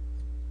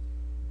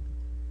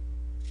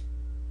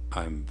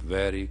 I am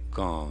very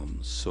calm,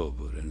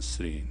 sober and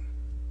serene.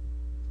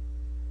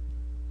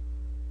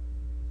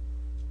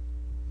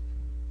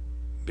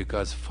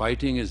 Because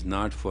fighting is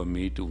not for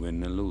me to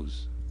win and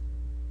lose.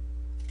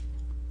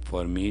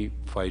 For me,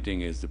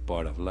 fighting is the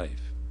part of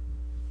life.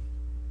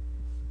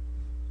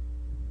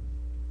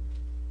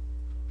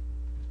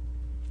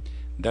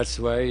 That's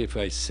why if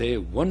I say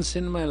once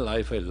in my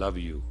life I love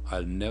you,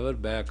 I'll never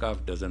back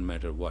off, doesn't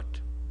matter what.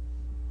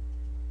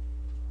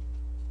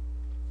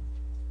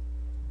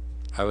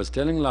 I was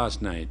telling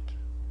last night,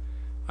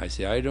 I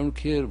say, I don't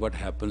care what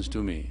happens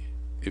to me.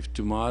 If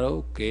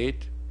tomorrow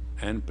Kate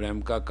and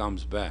Premka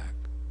comes back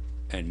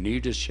and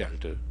needs a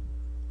shelter,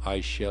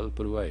 I shall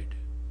provide.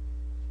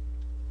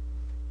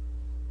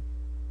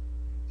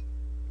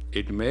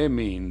 It may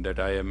mean that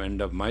I am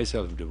end up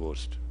myself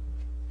divorced.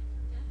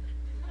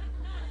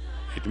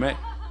 It may.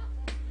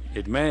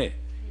 It may.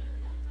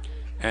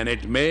 And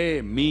it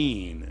may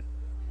mean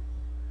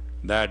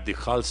that the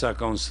Khalsa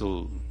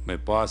Council may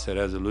pass a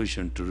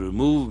resolution to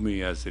remove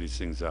me as Sri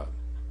Singh Sahib.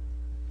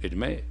 It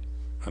may.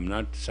 I'm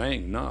not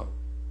saying no.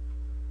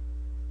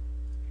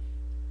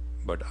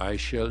 But I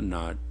shall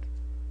not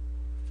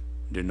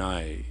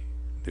deny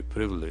the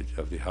privilege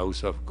of the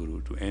house of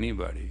Guru to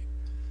anybody.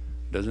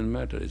 Doesn't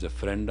matter, is a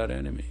friend or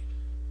enemy.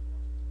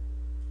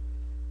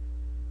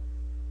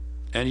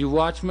 And you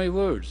watch my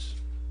words.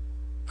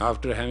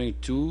 After having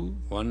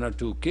one or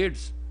two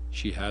kids,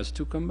 she has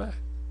to come back.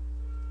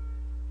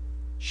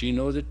 She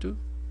knows it too.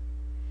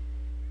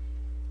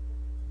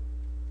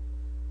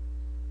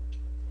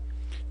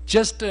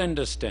 Just to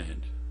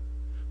understand,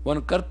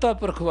 when Karta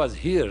Parkh was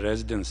here,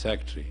 resident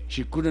secretary,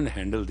 she couldn't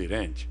handle the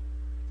ranch.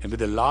 And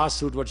with the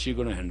lawsuit, what's she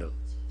going to handle?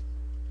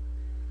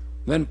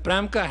 When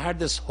Pramka had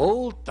this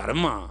whole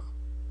dharma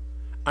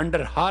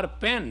under her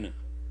pen,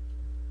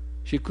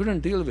 she couldn't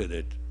deal with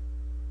it.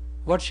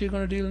 What's she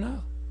going to deal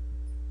now?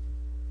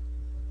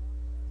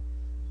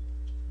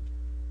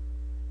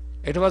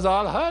 It was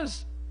all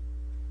hers.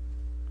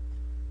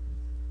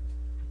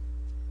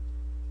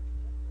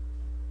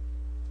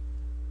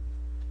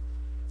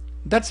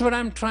 That's what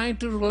I'm trying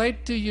to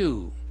relate to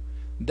you.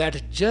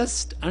 That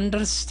just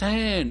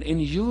understand, in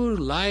your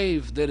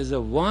life there is a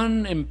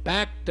one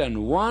impact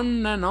and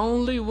one and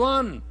only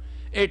one.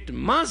 It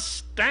must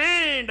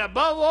stand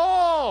above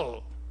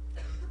all.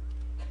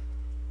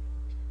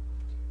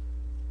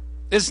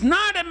 It's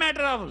not a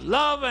matter of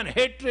love and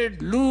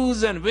hatred,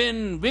 lose and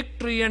win,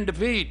 victory and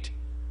defeat.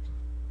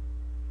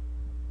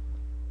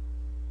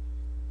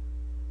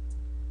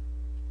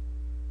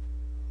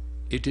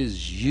 It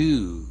is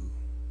you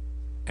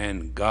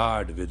and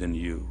God within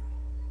you.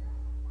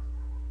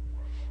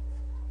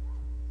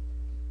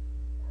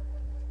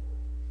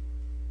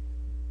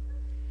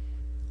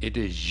 It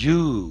is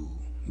you,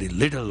 the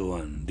little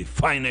one, the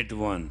finite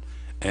one,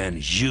 and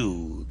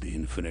you, the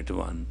infinite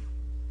one.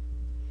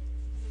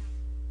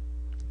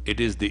 It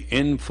is the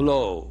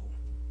inflow.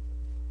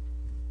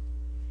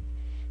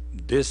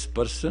 This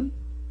person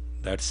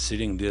that's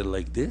sitting there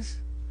like this,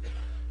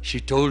 she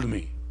told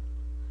me,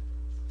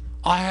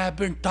 I have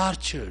been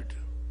tortured.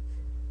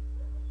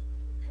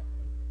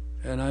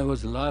 And I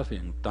was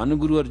laughing. Tan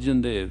Guru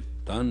Arjan Dev,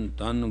 Tan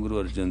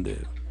Guru Arjan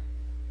Dev.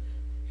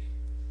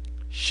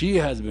 She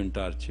has been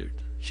tortured.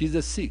 She's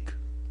a Sikh.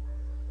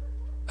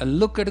 And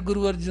look at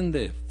Guru Arjan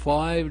Dev,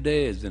 5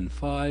 days and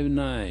 5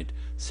 nights,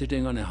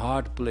 sitting on a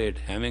hot plate,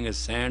 having a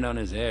sand on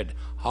his head,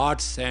 hot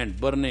sand,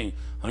 burning,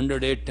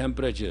 108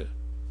 temperature.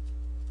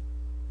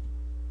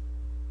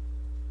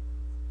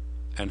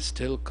 And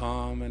still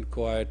calm and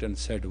quiet and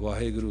said,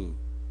 Vaheguru.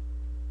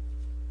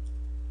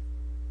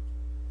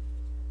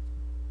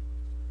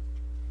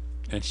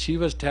 And she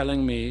was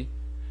telling me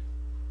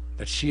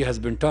that she has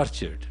been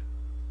tortured.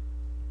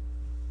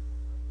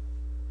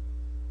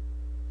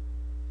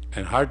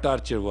 And her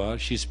torture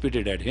was, she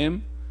spitted at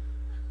him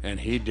and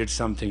he did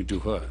something to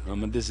her. I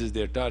mean, this is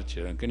their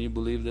torture. And can you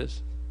believe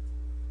this?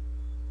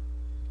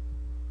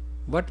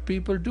 What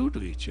people do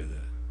to each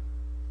other.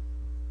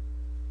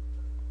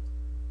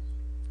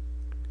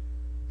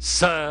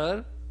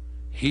 Sir,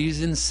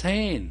 he's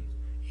insane.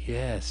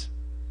 Yes.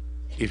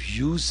 If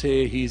you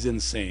say he's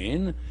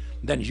insane,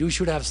 then you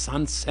should have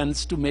some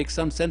sense to make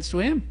some sense to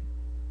him.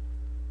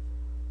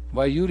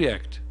 Why you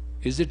react?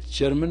 Is it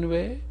German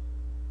way?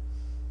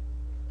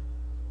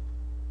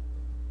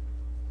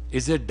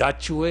 Is it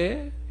Dutch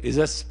way? Is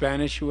it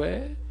Spanish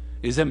way?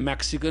 Is it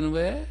Mexican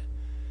way?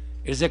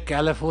 Is it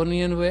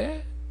Californian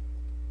way?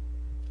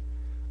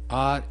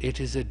 Or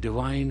it is a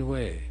divine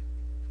way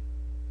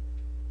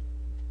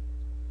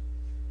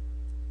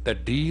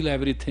that deal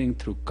everything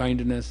through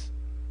kindness,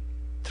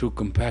 through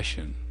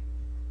compassion,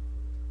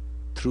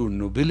 through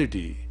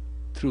nobility,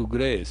 through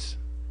grace.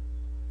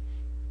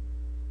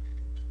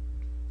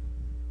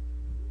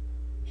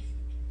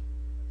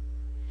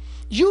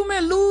 You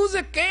may lose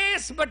a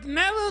case, but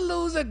never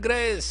lose a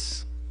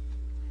grace.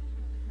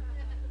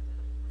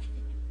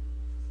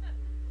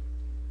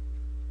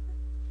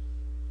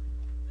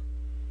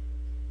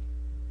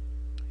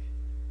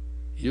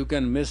 You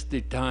can miss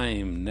the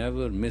time,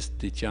 never miss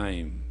the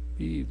chime.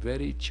 Be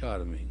very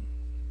charming,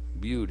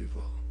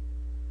 beautiful.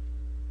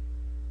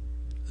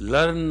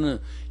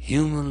 Learn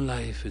human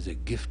life is a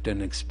gift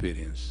and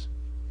experience.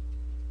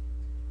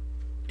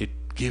 It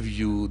gives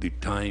you the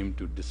time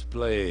to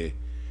display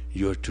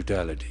your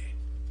totality.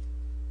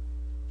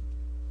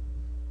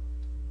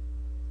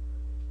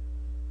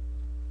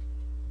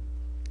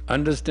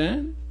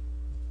 Understand?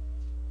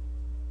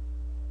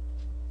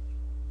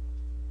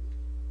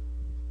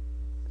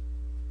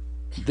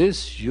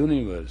 This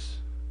universe,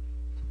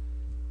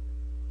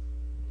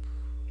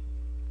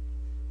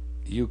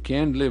 you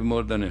can't live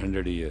more than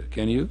 100 years,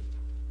 can you?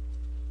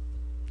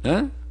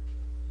 Huh?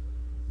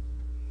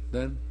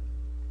 Then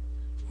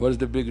what's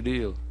the big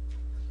deal?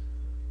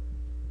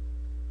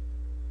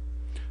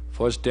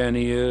 First 10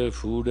 years,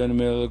 food and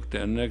milk,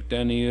 next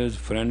 10 years,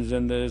 friends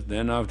and this,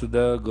 then after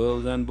that,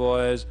 girls and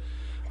boys,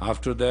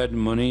 after that,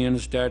 money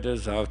and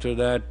status, after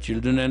that,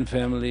 children and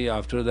family,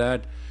 after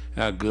that,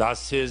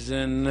 glasses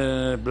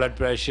and blood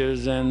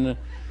pressures and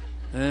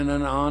on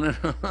and on.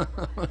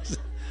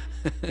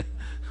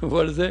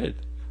 What is it?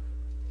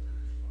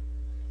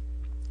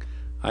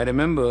 I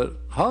remember,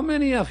 how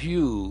many of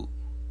you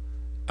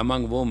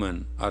among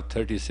women are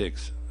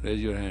 36? Raise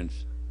your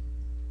hands.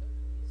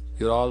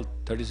 You're all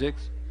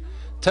 36?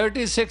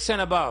 36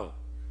 and above.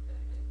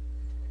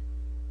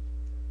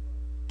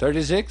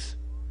 36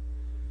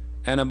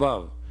 and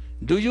above.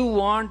 Do you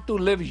want to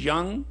live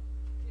young?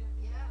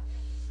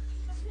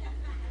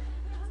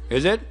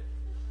 Is it?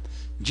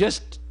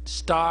 Just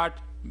start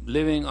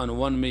living on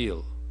one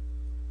meal.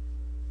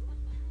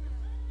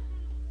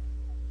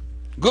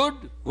 Good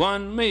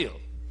one meal.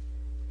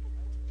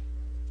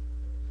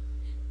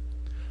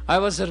 I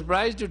was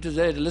surprised to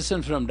today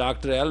listen from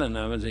Dr. Allen.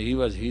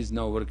 He's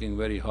now working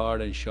very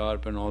hard and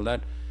sharp and all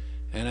that.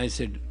 And I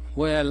said,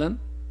 "Why, Allen,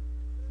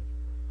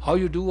 how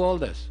you do all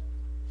this?"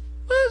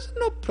 "Well, it's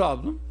no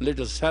problem.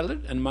 Little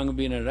salad and mung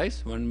bean and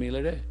rice, one meal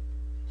a day."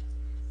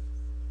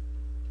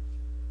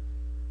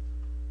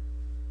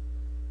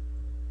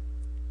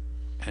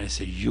 And I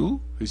said,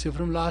 "You?" He said,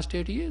 "From last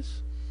 8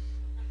 years."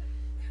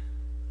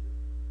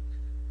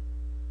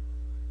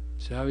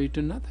 So I've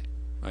eaten nothing.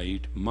 I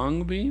eat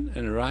mung bean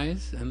and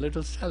rice and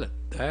little salad.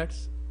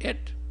 That's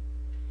it.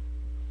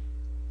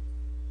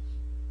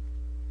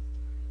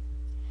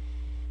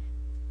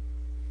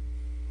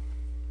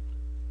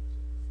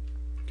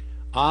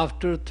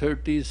 After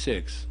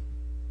 36,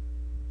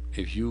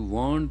 if you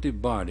want the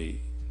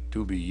body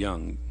to be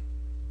young,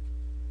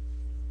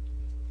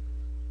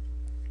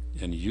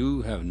 and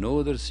you have no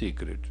other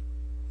secret,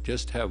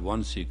 just have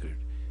one secret: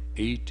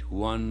 eat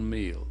one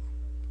meal,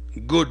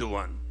 good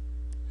one,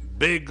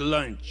 big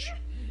lunch.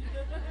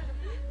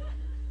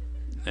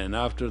 And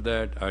after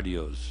that,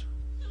 adios.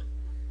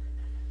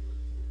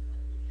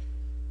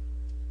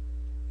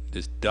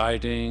 This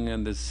dieting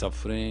and this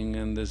suffering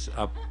and this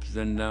ups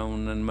and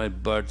downs and my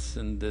butts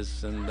and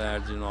this and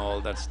that,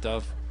 all that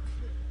stuff.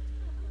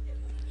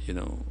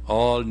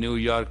 All New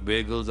York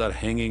bagels are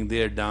hanging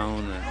there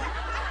down.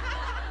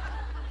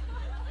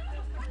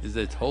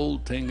 This whole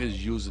thing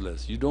is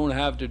useless. You don't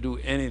have to do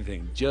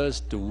anything,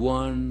 just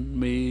one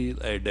meal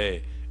a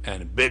day,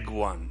 and a big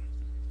one.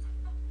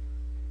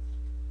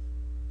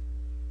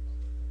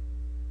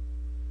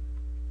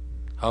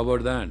 How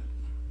about that?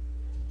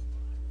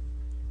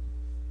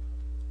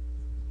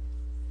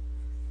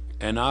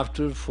 And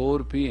after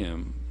 4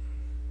 p.m.,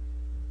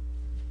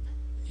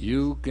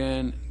 you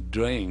can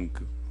drink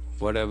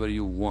whatever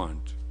you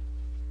want,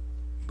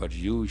 but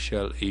you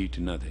shall eat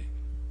nothing.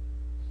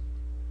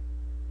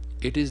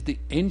 It is the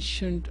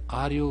ancient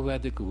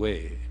Ayurvedic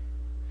way.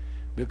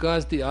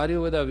 Because the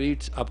Ayurveda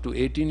eats up to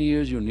 18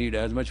 years, you need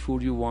as much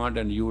food you want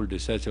and you will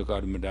discharge your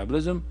cardiac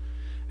metabolism,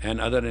 and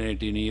other than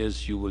 18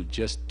 years, you will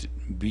just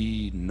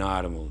be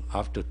normal.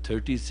 After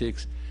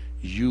 36,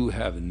 you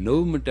have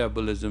no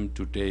metabolism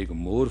to take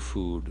more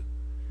food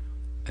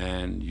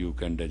and you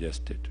can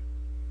digest it.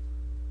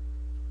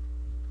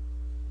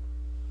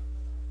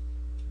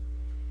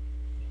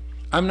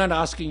 I'm not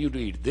asking you to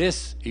eat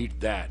this, eat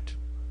that.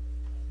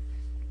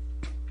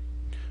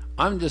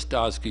 I'm just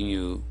asking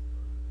you,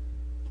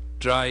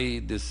 try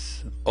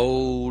this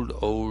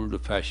old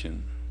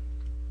fashion.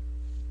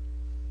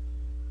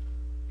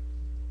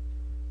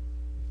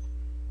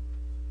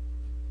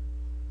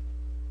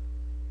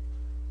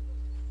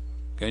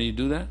 Can you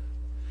do that?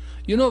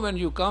 When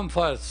you come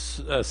for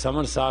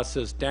summer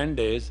sauces 10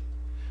 days,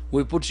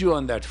 we put you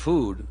on that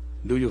food.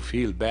 Do you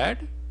feel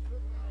bad?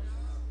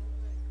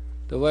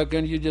 So why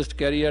can't you just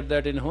carry out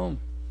that in home?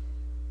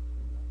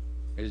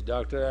 It's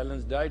Dr.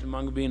 Allen's diet,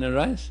 mung bean and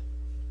rice,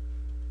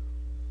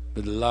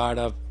 with a lot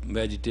of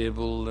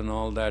vegetable and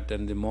all that,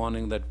 and in the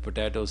morning that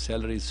potato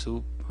celery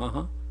soup,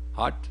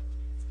 hot,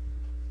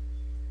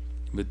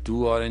 with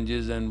 2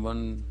 oranges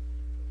and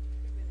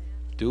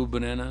 2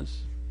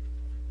 bananas.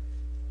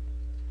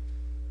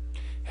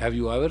 Have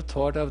you ever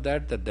thought of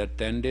that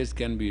 10 days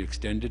can be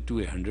extended to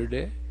 100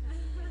 days?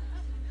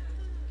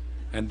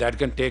 And that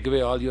can take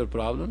away all your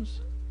problems?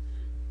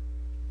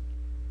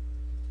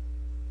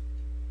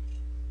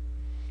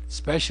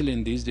 Especially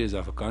in these days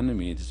of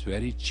economy, it's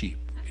very cheap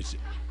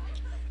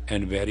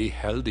and very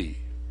healthy.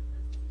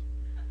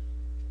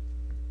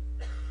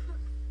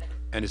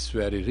 And it's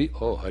very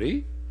oh,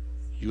 Hari,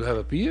 you have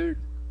appeared?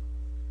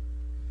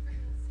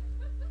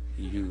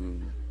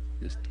 You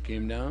just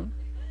came down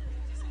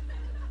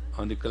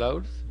on the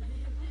clouds?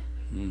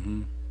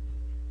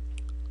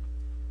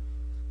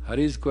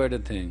 Hari is quite a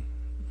thing.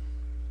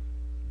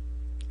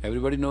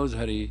 Everybody knows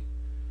Hari,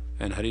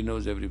 and Hari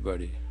knows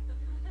everybody.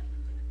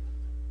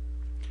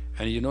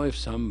 And if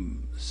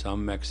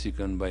some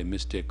Mexican by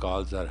mistake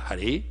calls her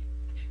Hari,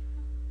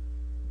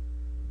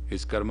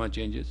 his karma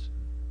changes.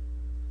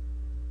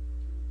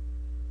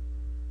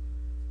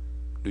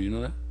 Do you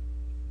know that?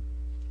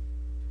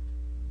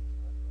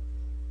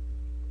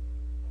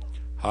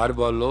 Har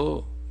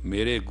bolo,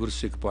 mere gur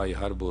sikh pai,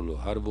 har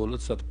bolo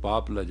sat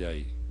paap la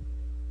jai.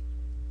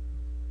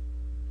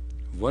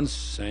 Once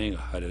saying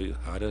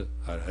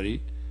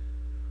Hari,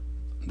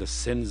 the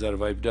sins are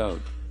wiped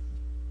out.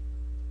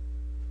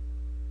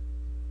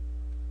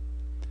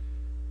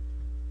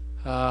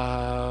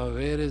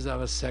 Where is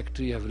our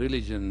Secretary of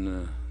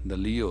Religion, the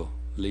Leo?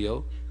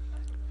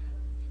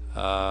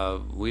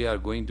 We are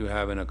going to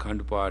have an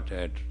akhand part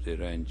at the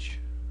ranch.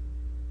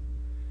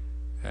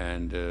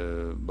 And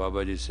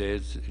Babaji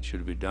says it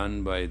should be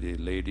done by the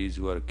ladies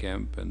who are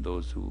camp, and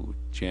those who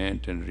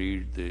chant and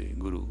read the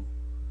Guru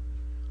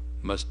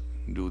must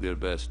do their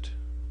best.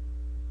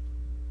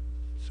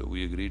 So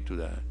we agreed to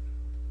that.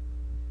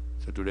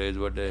 So today is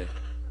what day?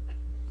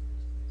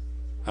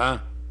 Huh?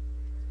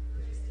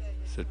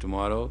 So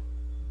tomorrow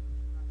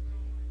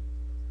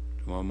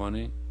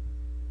morning?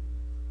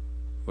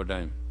 What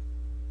time?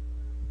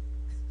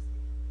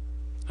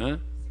 Huh?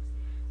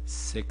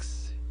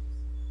 6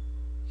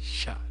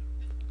 sharp.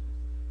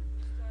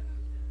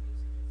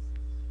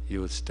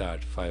 You will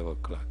start 5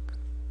 o'clock.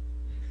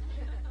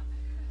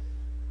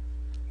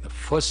 The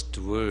first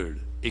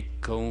word,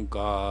 Ik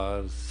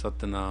Onkar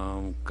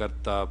Satnam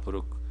Karta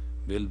Purukh,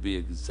 will be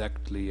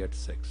exactly at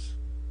 6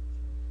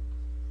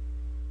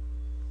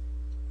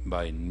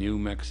 by New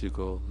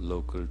Mexico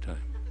local time.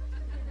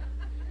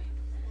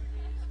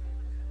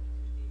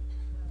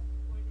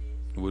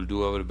 We'll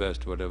do our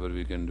best, whatever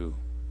we can do.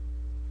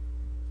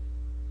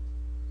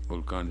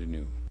 We'll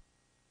continue.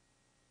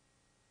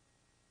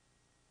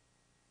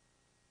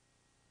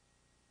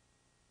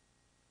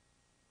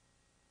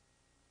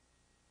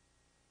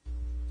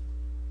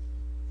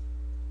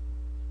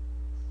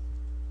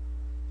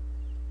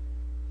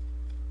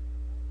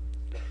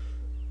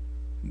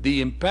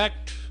 The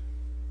impact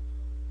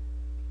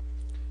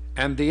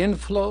and the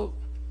inflow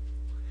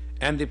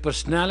and the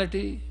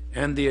personality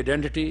and the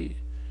identity,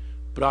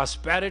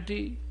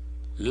 prosperity,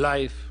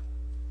 life,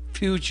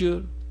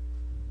 future,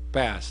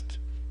 past,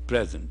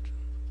 present.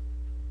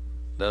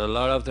 There are a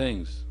lot of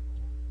things.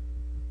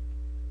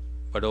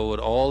 But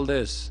over all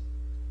this,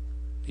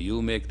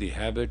 you make the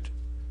habit,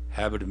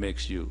 habit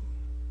makes you.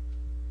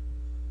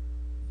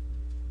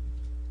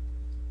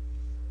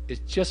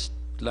 It's just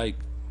like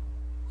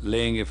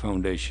laying a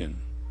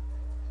foundation.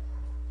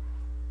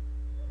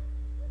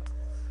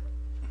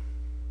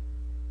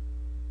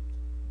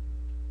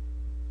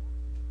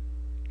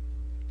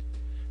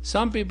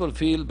 Some people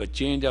feel, but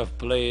change of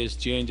place,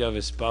 change of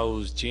a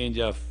spouse, change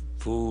of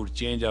food,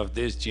 change of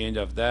this, change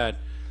of that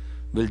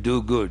will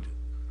do good.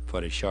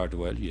 For a short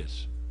while,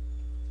 yes.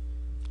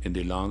 In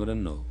the long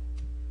run, no.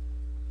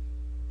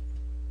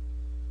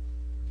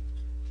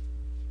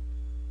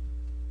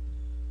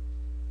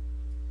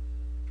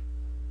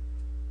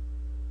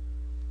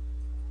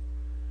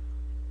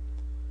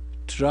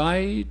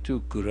 Try to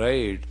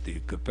create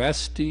the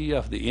capacity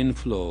of the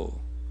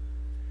inflow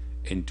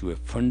into a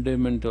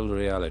fundamental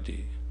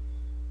reality.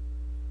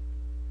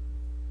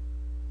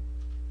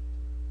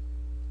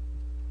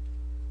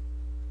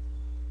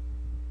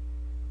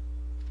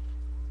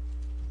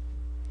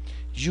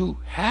 You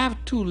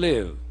have to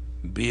live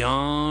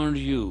beyond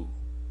you.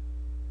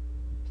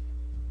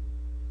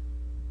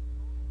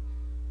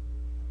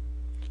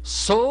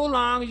 So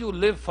long you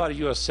live for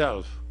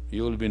yourself,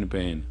 you will be in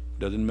pain.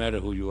 Doesn't matter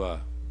who you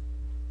are.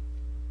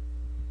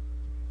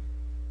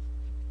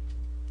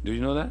 Do you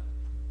know that?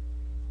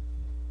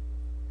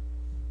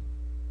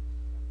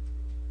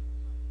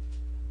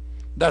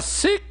 The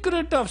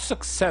secret of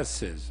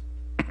success is,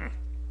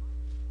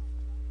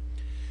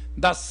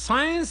 the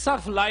science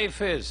of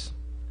life is,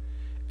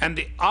 and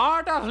the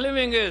art of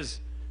living is,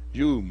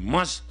 you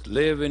must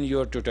live in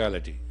your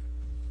totality.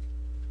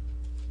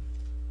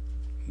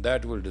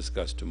 That we'll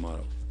discuss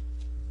tomorrow.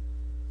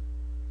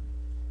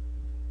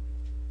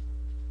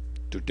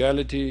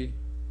 Totality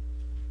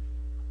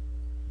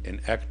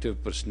in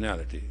active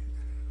personality.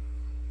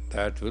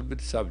 That will be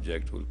the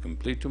subject. We'll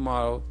complete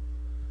tomorrow.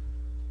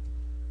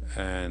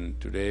 And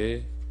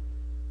today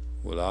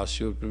we'll ask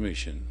your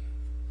permission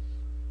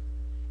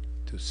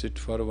to sit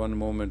for one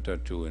moment or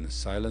two in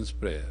silence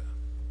prayer.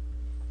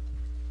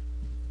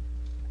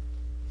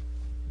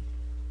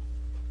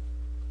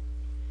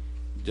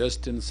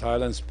 Just in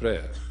silence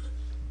prayer.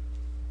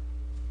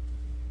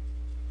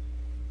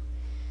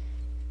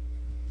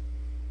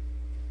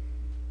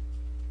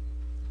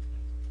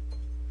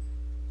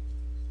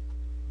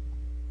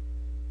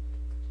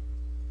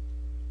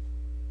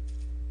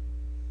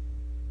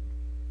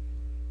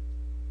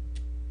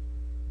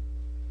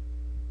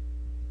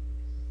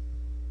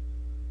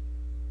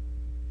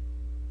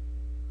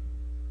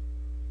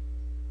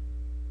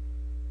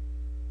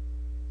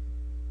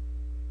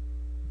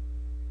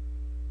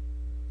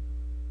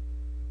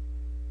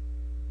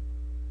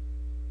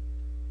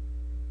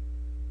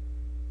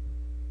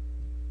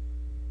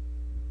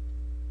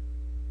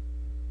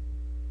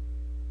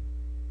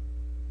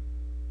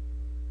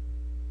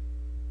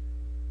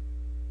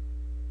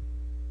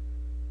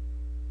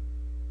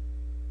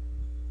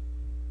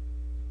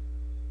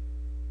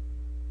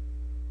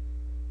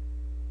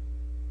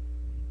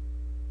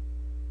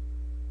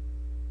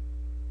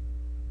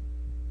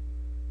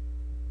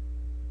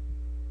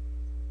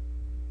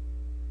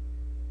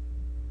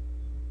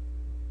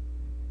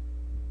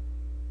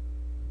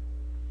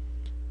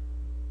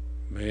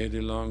 May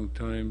the long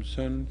time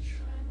sunshine